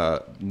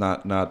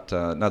 not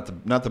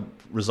the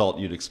result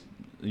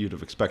you'd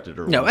have expected.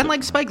 Or no, and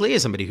like Spike Lee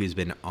is somebody who's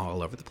been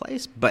all over the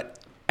place, but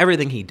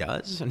everything he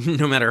does,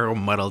 no matter how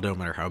muddled, no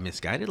matter how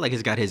misguided, like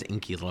he's got his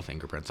inky little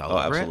fingerprints all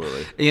over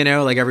absolutely. it.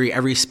 Like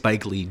every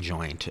Spike Lee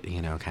joint,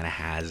 kind of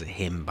has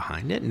him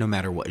behind it, no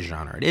matter what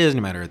genre it is,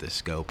 no matter the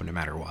scope, no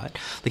matter what.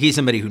 Like he's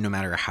somebody who, no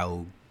matter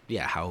how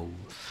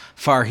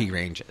far he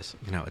ranges,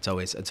 it's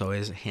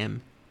always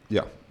him.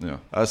 Yeah.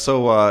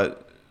 So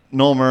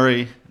Noel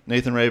Murray,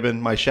 Nathan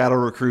Rabin, my shadow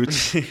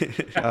recruits.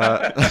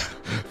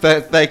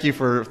 Thank you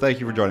for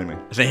joining me.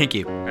 Thank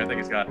you. All right, thank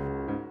you, Scott.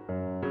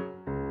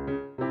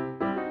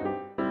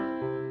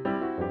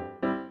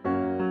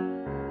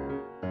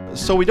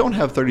 So we don't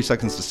have 30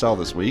 seconds to sell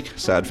this week,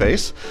 sad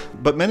face,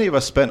 but many of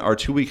us spent our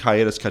 2-week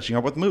hiatus catching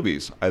up with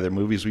movies, either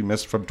movies we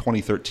missed from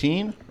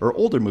 2013 or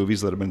older movies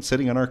that have been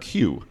sitting on our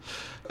queue.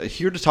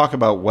 Here to talk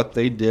about what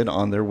they did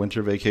on their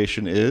winter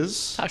vacation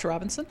is... Tasha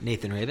Robinson.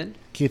 Nathan Raven.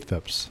 Keith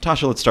Phipps.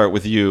 Tasha, let's start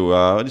with you.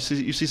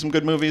 You see some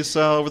good movies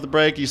over the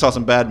break? You saw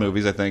some bad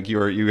movies, I think.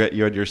 You had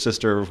your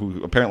sister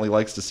who apparently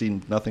likes to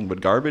see nothing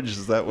but garbage.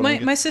 Is that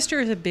what my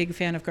sister is a big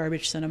fan of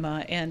garbage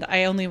cinema, and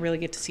I only really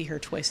get to see her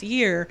twice a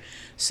year.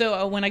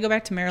 So when I go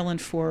back to Maryland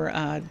for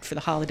the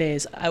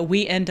holidays,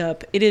 we end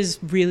up... It is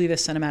really the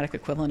cinematic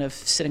equivalent of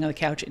sitting on the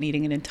couch and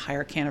eating an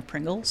entire can of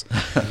Pringles.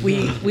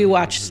 We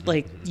watch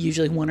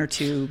usually one or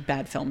two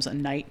bad films a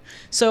night.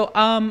 So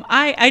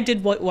I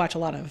did watch a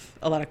lot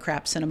of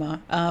crap cinema.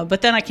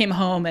 But then I came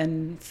home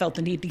and felt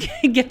the need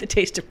to get the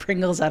taste of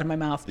Pringles out of my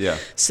mouth. Yeah.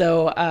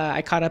 So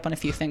I caught up on a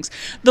few things.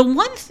 The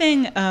one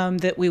thing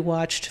that we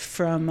watched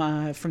from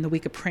the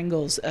week of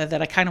Pringles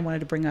that I kind of wanted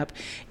to bring up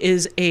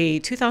is a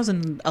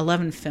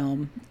 2011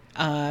 film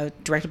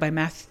directed by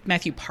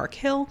Matthew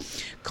Parkhill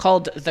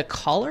called The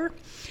Caller.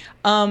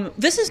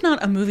 This is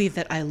not a movie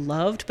that I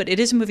loved, but it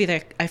is a movie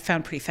that I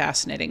found pretty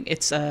fascinating.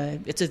 It's a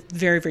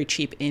very, very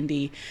cheap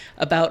indie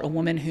about a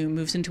woman who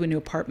moves into a new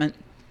apartment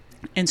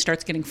and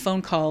starts getting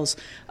phone calls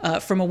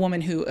from a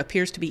woman who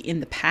appears to be in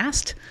the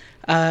past,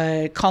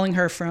 calling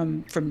her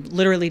from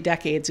literally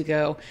decades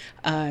ago.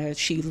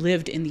 She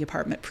lived in the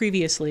apartment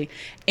previously,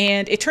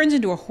 and it turns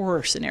into a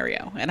horror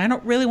scenario. And I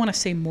don't really want to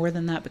say more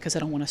than that because I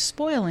don't want to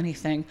spoil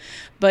anything,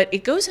 but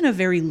it goes in a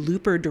very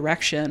Looper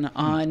direction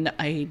on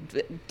a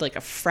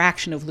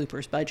fraction of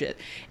Looper's budget.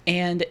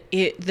 And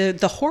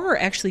the horror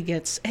actually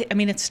gets, I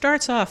mean, it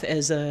starts off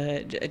as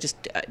the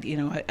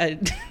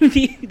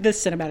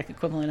cinematic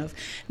equivalent of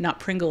not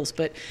Pringles,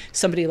 but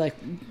somebody like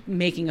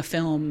making a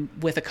film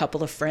with a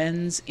couple of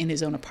friends in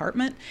his own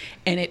apartment,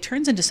 and it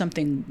turns into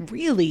something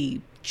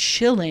really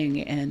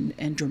chilling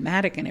and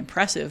dramatic and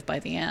impressive by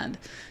the end.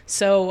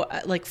 So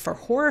for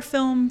horror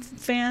film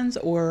fans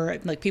or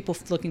people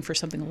looking for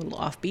something a little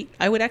offbeat,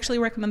 I would actually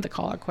recommend The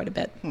Caller quite a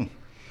bit.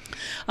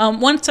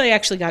 Once I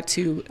actually got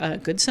to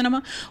good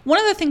cinema, one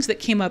of the things that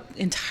came up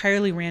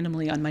entirely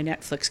randomly on my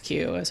Netflix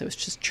queue as I was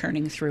just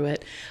churning through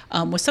it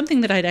was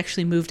something that I'd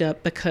actually moved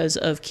up because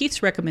of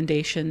Keith's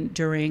recommendation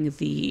during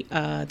the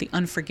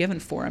Unforgiven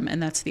forum,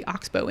 and that's the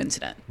Oxbow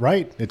incident.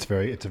 Right. It's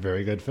a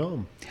very good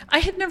film. I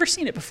had never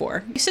seen it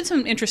before. You said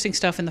some interesting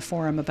stuff in the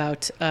forum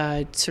about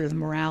sort of the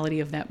morality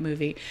of that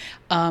movie,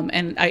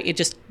 and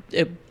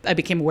I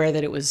became aware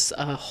that it was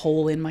a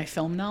hole in my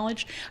film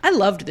knowledge. I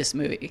loved this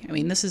movie. I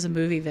mean, this is a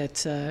movie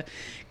that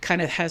kind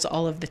of has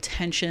all of the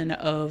tension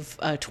of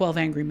 12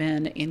 Angry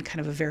Men in kind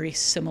of a very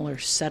similar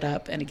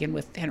setup, and again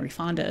with Henry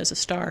Fonda as a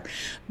star.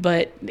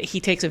 But he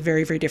takes a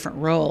very, very different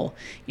role.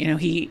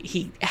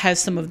 He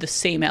has some of the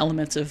same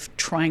elements of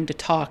trying to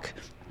talk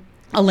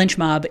a lynch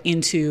mob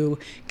into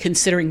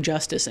considering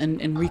justice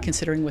and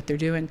reconsidering what they're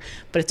doing.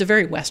 But it's a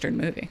very Western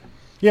movie.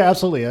 Yeah,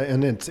 absolutely,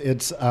 and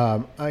it's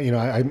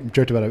I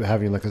joked about it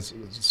having like a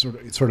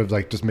sort of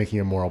like just making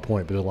a moral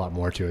point, but there's a lot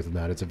more to it than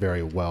that. It's a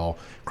very well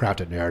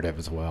crafted narrative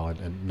as well,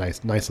 and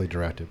nicely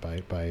directed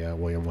by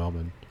William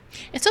Wellman.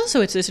 It's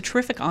a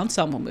terrific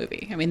ensemble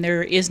movie. I mean,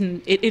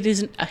 it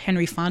isn't a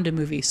Henry Fonda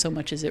movie so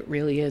much as it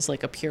really is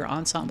like a pure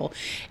ensemble.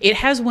 It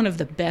has one of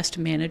the best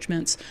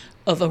managements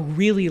of a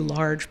really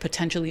large,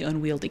 potentially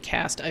unwieldy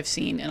cast I've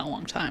seen in a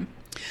long time.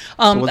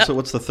 So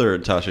what's the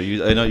third,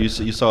 Tasha? I know you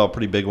saw a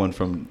pretty big one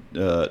from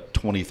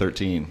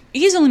 2013.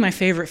 Easily my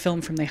favorite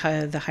film from the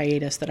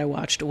hiatus that I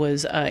watched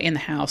was In the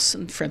House,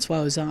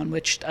 Francois Ozon,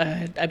 which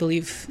I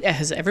believe,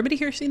 has everybody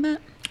here seen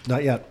that?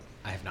 Not yet.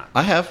 I have not.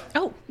 I have.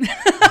 Oh.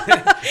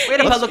 Way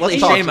to publicly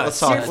shame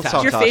us. Let's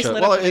talk, Your face Tasha.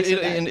 lit Well, up when you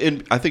said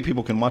that. I think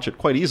people can watch it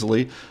quite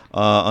easily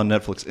on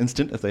Netflix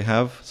Instant if they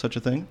have such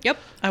a thing. Yep,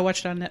 I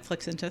watched it on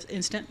Netflix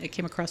Instant. It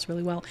came across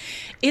really well.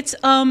 It's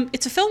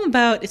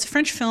a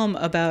French film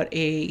about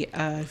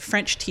a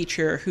French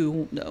teacher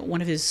who one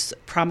of his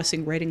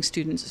promising writing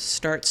students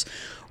starts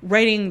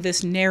writing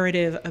this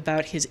narrative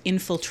about his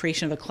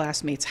infiltration of a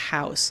classmate's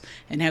house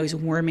and how he's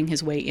worming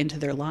his way into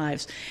their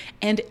lives.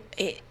 And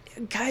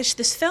gosh,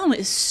 this film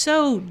is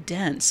so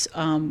dense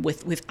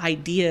with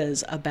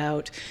ideas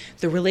about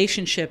the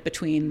relationship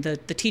between the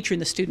teacher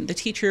and the student. The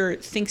teacher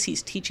thinks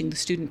he's teaching the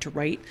student to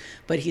write,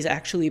 but he's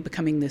actually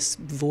becoming this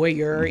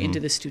voyeur into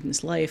the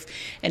student's life.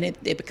 And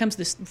it becomes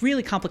this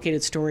really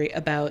complicated story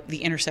about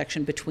the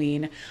intersection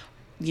between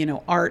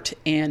art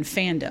and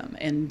fandom,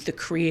 and the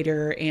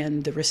creator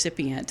and the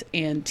recipient,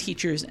 and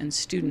teachers and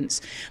students.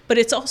 But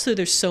it's also,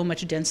 there's so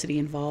much density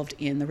involved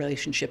in the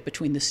relationship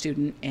between the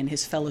student and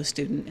his fellow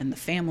student and the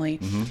family,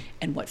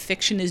 and what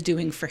fiction is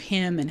doing for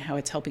him and how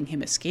it's helping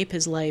him escape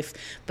his life,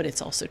 but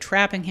it's also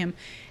trapping him.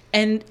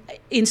 And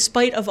in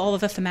spite of all of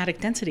the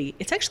thematic density,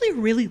 it's actually a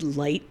really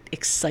light,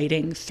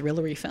 exciting,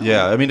 thrillery film.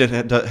 Yeah, I mean, it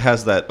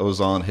has that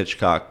Ozon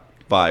Hitchcock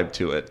vibe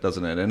to it,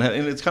 doesn't it? And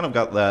it's kind of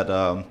got that...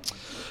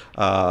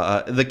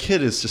 the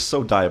kid is just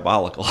so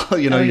diabolical.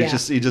 You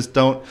just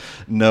don't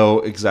know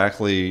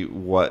exactly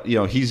what,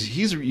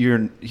 he's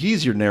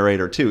your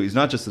narrator too. He's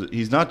not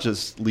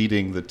just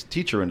leading the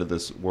teacher into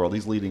this world.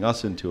 He's leading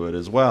us into it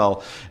as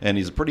well. And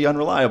he's pretty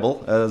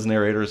unreliable as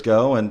narrators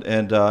go. And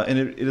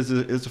it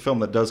is a film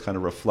that does kind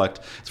of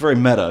reflect. It's very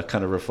meta.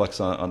 Kind of reflects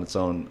on its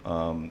own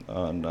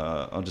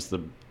on just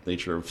the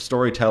nature of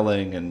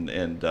storytelling and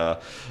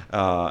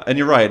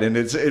you're right, and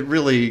it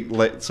really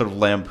sort of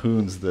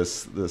lampoons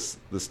this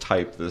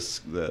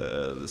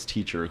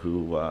teacher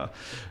who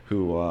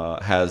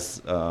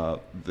has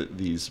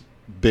these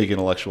big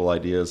intellectual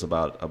ideas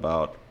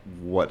about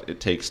what it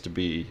takes to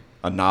be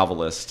a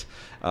novelist,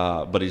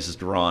 but he's just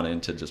drawn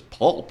into just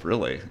pulp,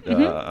 really,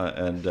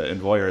 and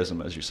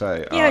voyeurism, as you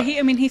say. Yeah,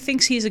 he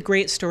thinks he's a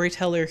great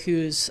storyteller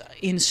who's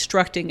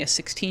instructing a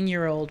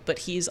 16-year-old, but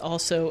he's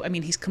also,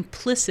 he's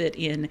complicit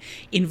in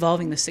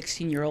involving the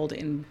 16-year-old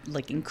in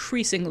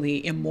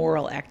increasingly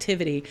immoral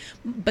activity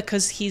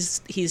because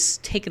he's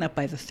taken up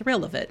by the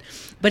thrill of it.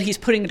 But he's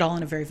putting it all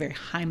in a very, very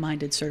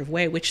high-minded sort of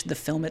way, which the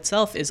film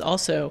itself is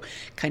also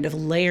kind of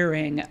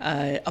layering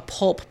a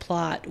pulp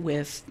plot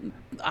with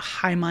a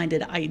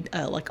high-minded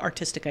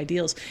artistic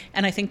ideals,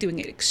 and I think doing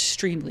it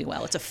extremely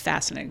well. It's a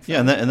fascinating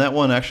film. Yeah, and that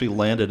one actually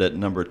landed at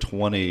number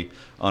 20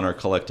 on our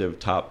collective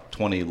top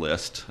 20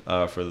 list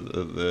for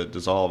the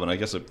Dissolve, and I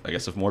guess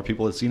if more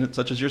people had seen it,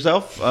 such as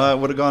yourself,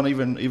 would have gone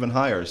even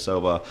higher.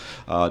 So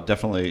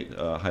definitely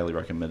highly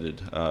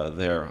recommended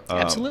there.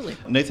 Absolutely.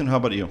 Nathan, how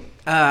about you?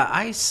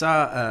 I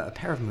saw a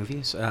pair of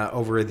movies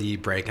over the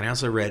break, and I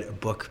also read a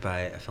book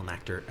by a film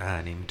actor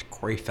named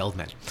Corey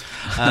Feldman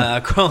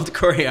called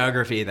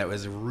Choreography, that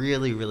was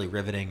really, really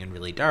riveting and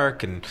really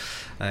dark, and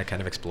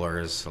kind of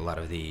explores a lot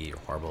of the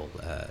horrible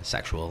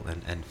sexual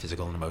and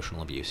physical and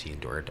emotional abuse he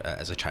endured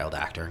as a child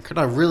actor, and kind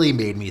of really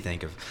made me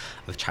think of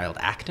child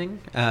acting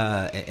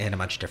in a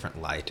much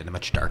different light, in a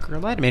much darker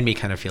light. It made me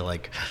kind of feel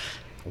like,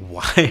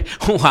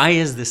 why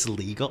is this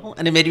legal?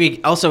 And it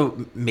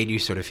made you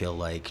sort of feel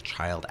like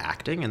child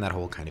acting and that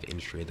whole kind of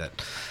industry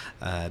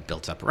that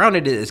built up around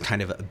it is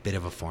kind of a bit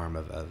of a form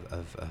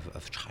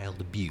of child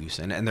abuse.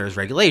 And there's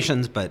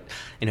regulations, but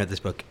this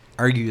book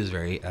argues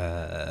very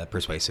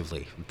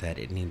persuasively that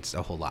it needs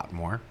a whole lot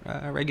more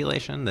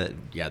regulation, that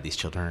these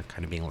children are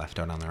kind of being left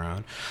out on their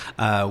own.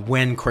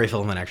 When Corey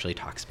Feldman actually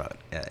talks about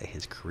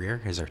his career,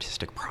 his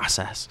artistic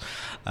process,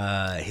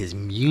 his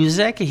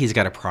music, he's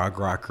got a prog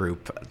rock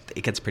group.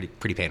 It gets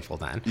pretty painful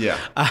then. Yeah.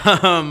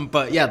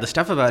 But the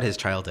stuff about his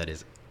childhood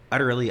is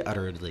utterly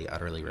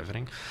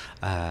riveting.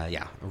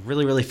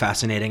 Really, really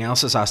fascinating. I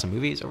also saw some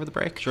movies over the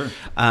break. Sure.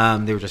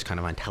 They were just kind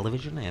of on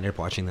television. I ended up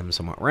watching them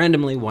somewhat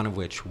randomly, one of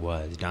which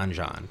was Don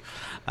John,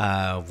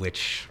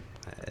 which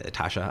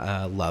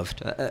Tasha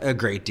loved a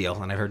great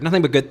deal, and I've heard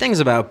nothing but good things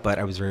about, but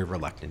I was very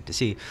reluctant to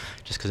see,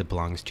 just because it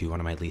belongs to one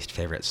of my least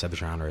favorite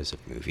subgenres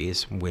of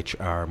movies, which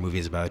are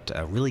movies about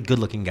really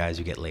good-looking guys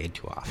who get laid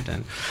too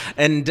often.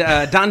 And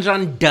Don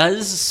John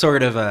does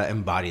sort of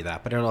embody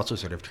that, but it also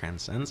sort of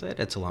transcends it.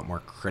 It's a lot more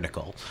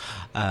critical,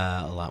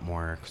 a lot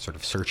more sort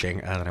of searching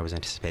than I was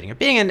anticipating it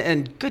being.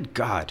 And good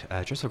God,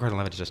 Joseph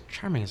Gordon-Levitt is just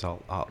charming as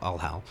all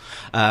hell.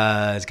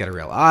 He's got a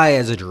real eye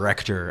as a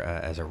director,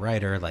 as a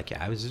writer.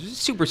 I was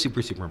super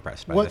super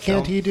impressed by What the film.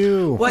 can't he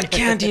do? What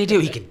can't he do?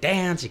 He can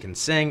dance. He can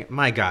sing.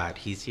 My God,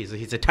 he's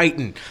a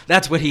titan.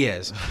 That's what he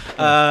is.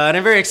 And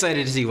I'm very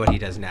excited to see what he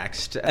does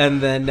next.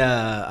 And then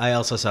I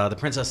also saw The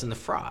Princess and the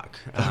Frog,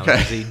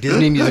 the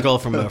Disney musical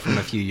from a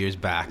few years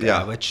back,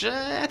 which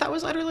I thought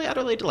was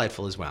utterly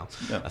delightful as well.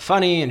 Yeah.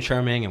 Funny and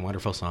charming and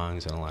wonderful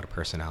songs and a lot of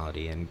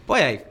personality. And boy,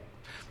 I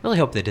really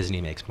hope that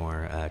Disney makes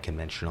more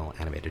conventional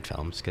animated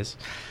films, because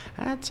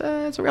it's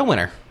a real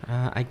winner.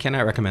 I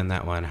cannot recommend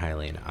that one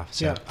highly enough.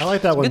 So, yeah, I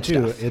like that one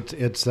too.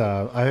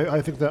 Stuff.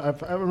 I think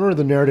that I remember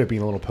the narrative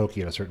being a little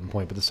pokey at a certain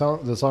point, but the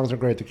songs are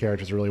great. The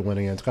characters are really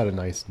winning, and it's got a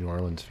nice New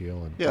Orleans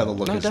feel. And, the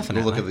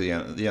look of the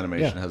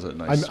animation has a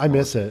nice. I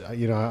miss it.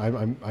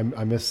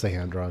 I miss the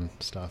hand drawn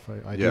stuff.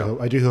 I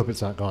do hope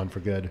it's not gone for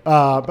good.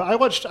 But I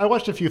watched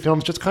a few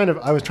films. Just kind of,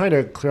 I was trying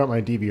to clear out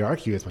my DVR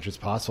queue as much as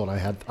possible,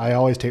 and I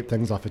always tape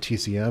things off of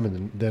TCM.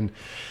 And then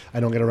I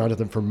don't get around to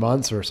them for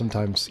months, or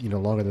sometimes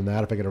longer than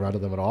that if I get around to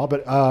them at all.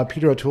 But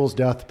Peter O'Toole's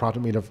death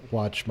prompted me to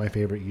watch My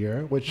Favorite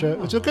Year, which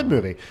is a good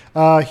movie.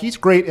 He's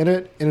great in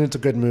it, and it's a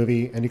good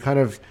movie. And you kind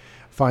of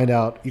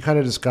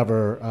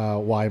discover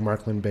why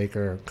Mark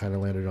Lynn-Baker kind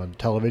of landed on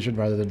television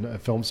rather than a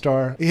film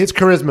star. His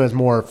charisma is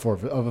more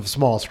of a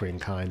small screen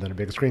kind than a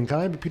big screen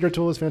kind, but Peter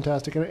O'Toole is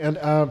fantastic.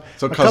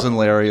 So Cousin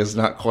Larry is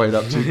not quite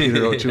up to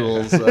Peter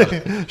O'Toole's.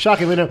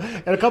 Shockingly, no.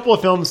 And a couple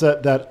of films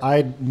that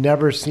I'd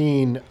never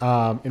seen,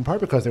 in part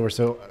because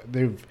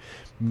they've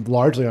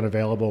largely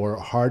unavailable or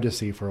hard to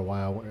see for a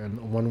while.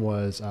 And one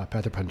was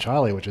Pather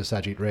Panchali, which is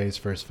Sajid Ray's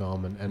first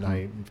film, and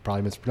I'm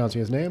probably mispronouncing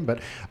his name,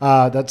 but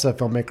that's a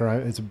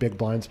filmmaker. It's a big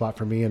blind spot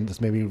for me, and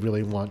this made me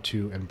really want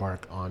to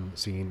embark on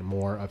seeing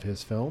more of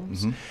his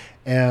films. Mm-hmm.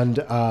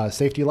 And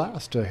Safety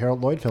Last, a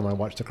Harold Lloyd film. I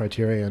watched the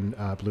Criterion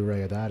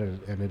Blu-ray of that,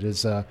 and it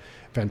is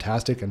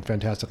fantastic and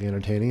fantastically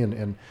entertaining.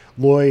 And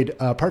Lloyd,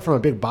 apart from a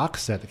big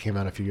box set that came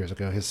out a few years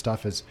ago, his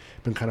stuff has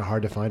been kind of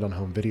hard to find on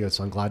home video,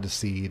 so I'm glad to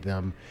see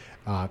them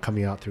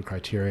coming out through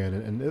Criterion,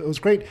 and it was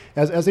great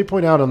as they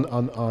point out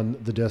on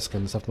the disc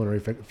and the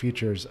supplementary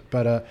features.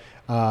 But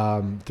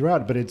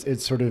throughout, but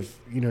it's sort of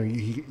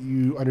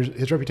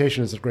his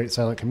reputation as a great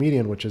silent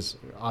comedian, which is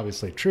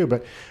obviously true.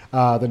 But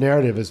the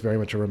narrative is very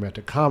much a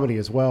romantic comedy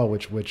as well,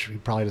 which he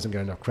probably doesn't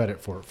get enough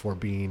credit for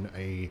being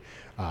a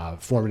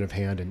formative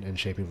hand in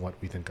shaping what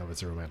we think of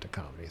as a romantic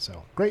comedy.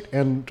 So great,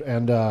 and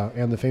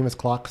the famous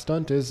clock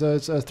stunt is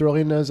as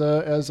thrilling as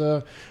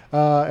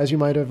you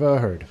might have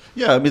heard.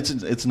 Yeah, I mean,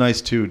 it's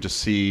nice too to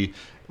see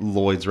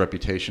Lloyd's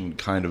reputation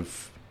kind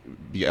of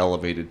be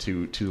elevated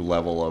to the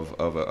level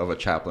of a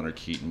Chaplin or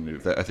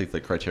Keaton. I think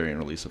the Criterion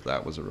release of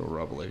that was a real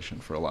revelation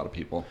for a lot of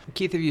people.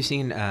 Keith, have you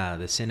seen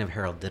The Sin of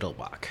Harold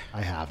Diddlebach?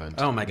 I haven't.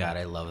 Oh my God,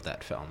 I love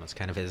that film. It's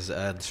kind of his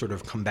sort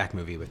of comeback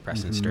movie with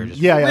Preston Sturges.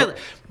 Yeah. Really,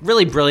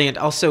 really brilliant.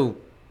 Also,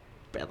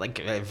 like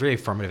a very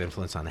formative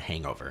influence on The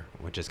Hangover,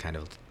 which is kind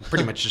of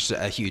pretty much just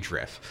a huge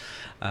riff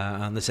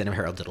on The Sin of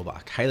Harold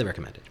Diddlebach. Highly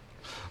recommended.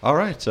 All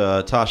right,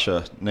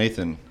 Tasha,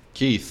 Nathan,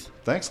 Keith,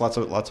 thanks. Lots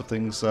of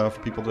things for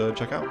people to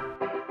check out.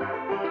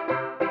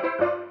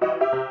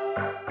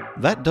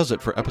 That does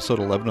it for episode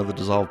 11 of the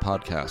Dissolve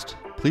podcast.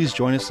 Please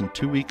join us in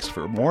 2 weeks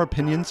for more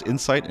opinions,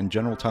 insight, and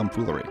general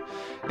tomfoolery.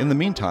 In the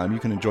meantime, you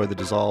can enjoy the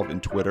Dissolve in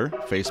Twitter,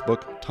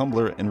 Facebook,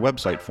 Tumblr, and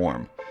website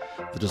form.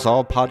 The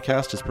Dissolve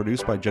podcast is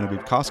produced by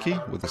Genevieve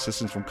Koski with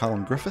assistance from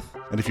Colin Griffith.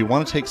 And if you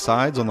want to take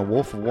sides on the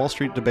Wolf of Wall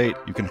Street debate,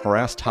 you can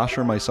harass Tasha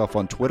or myself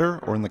on Twitter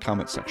or in the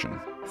comments section.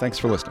 Thanks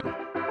for listening.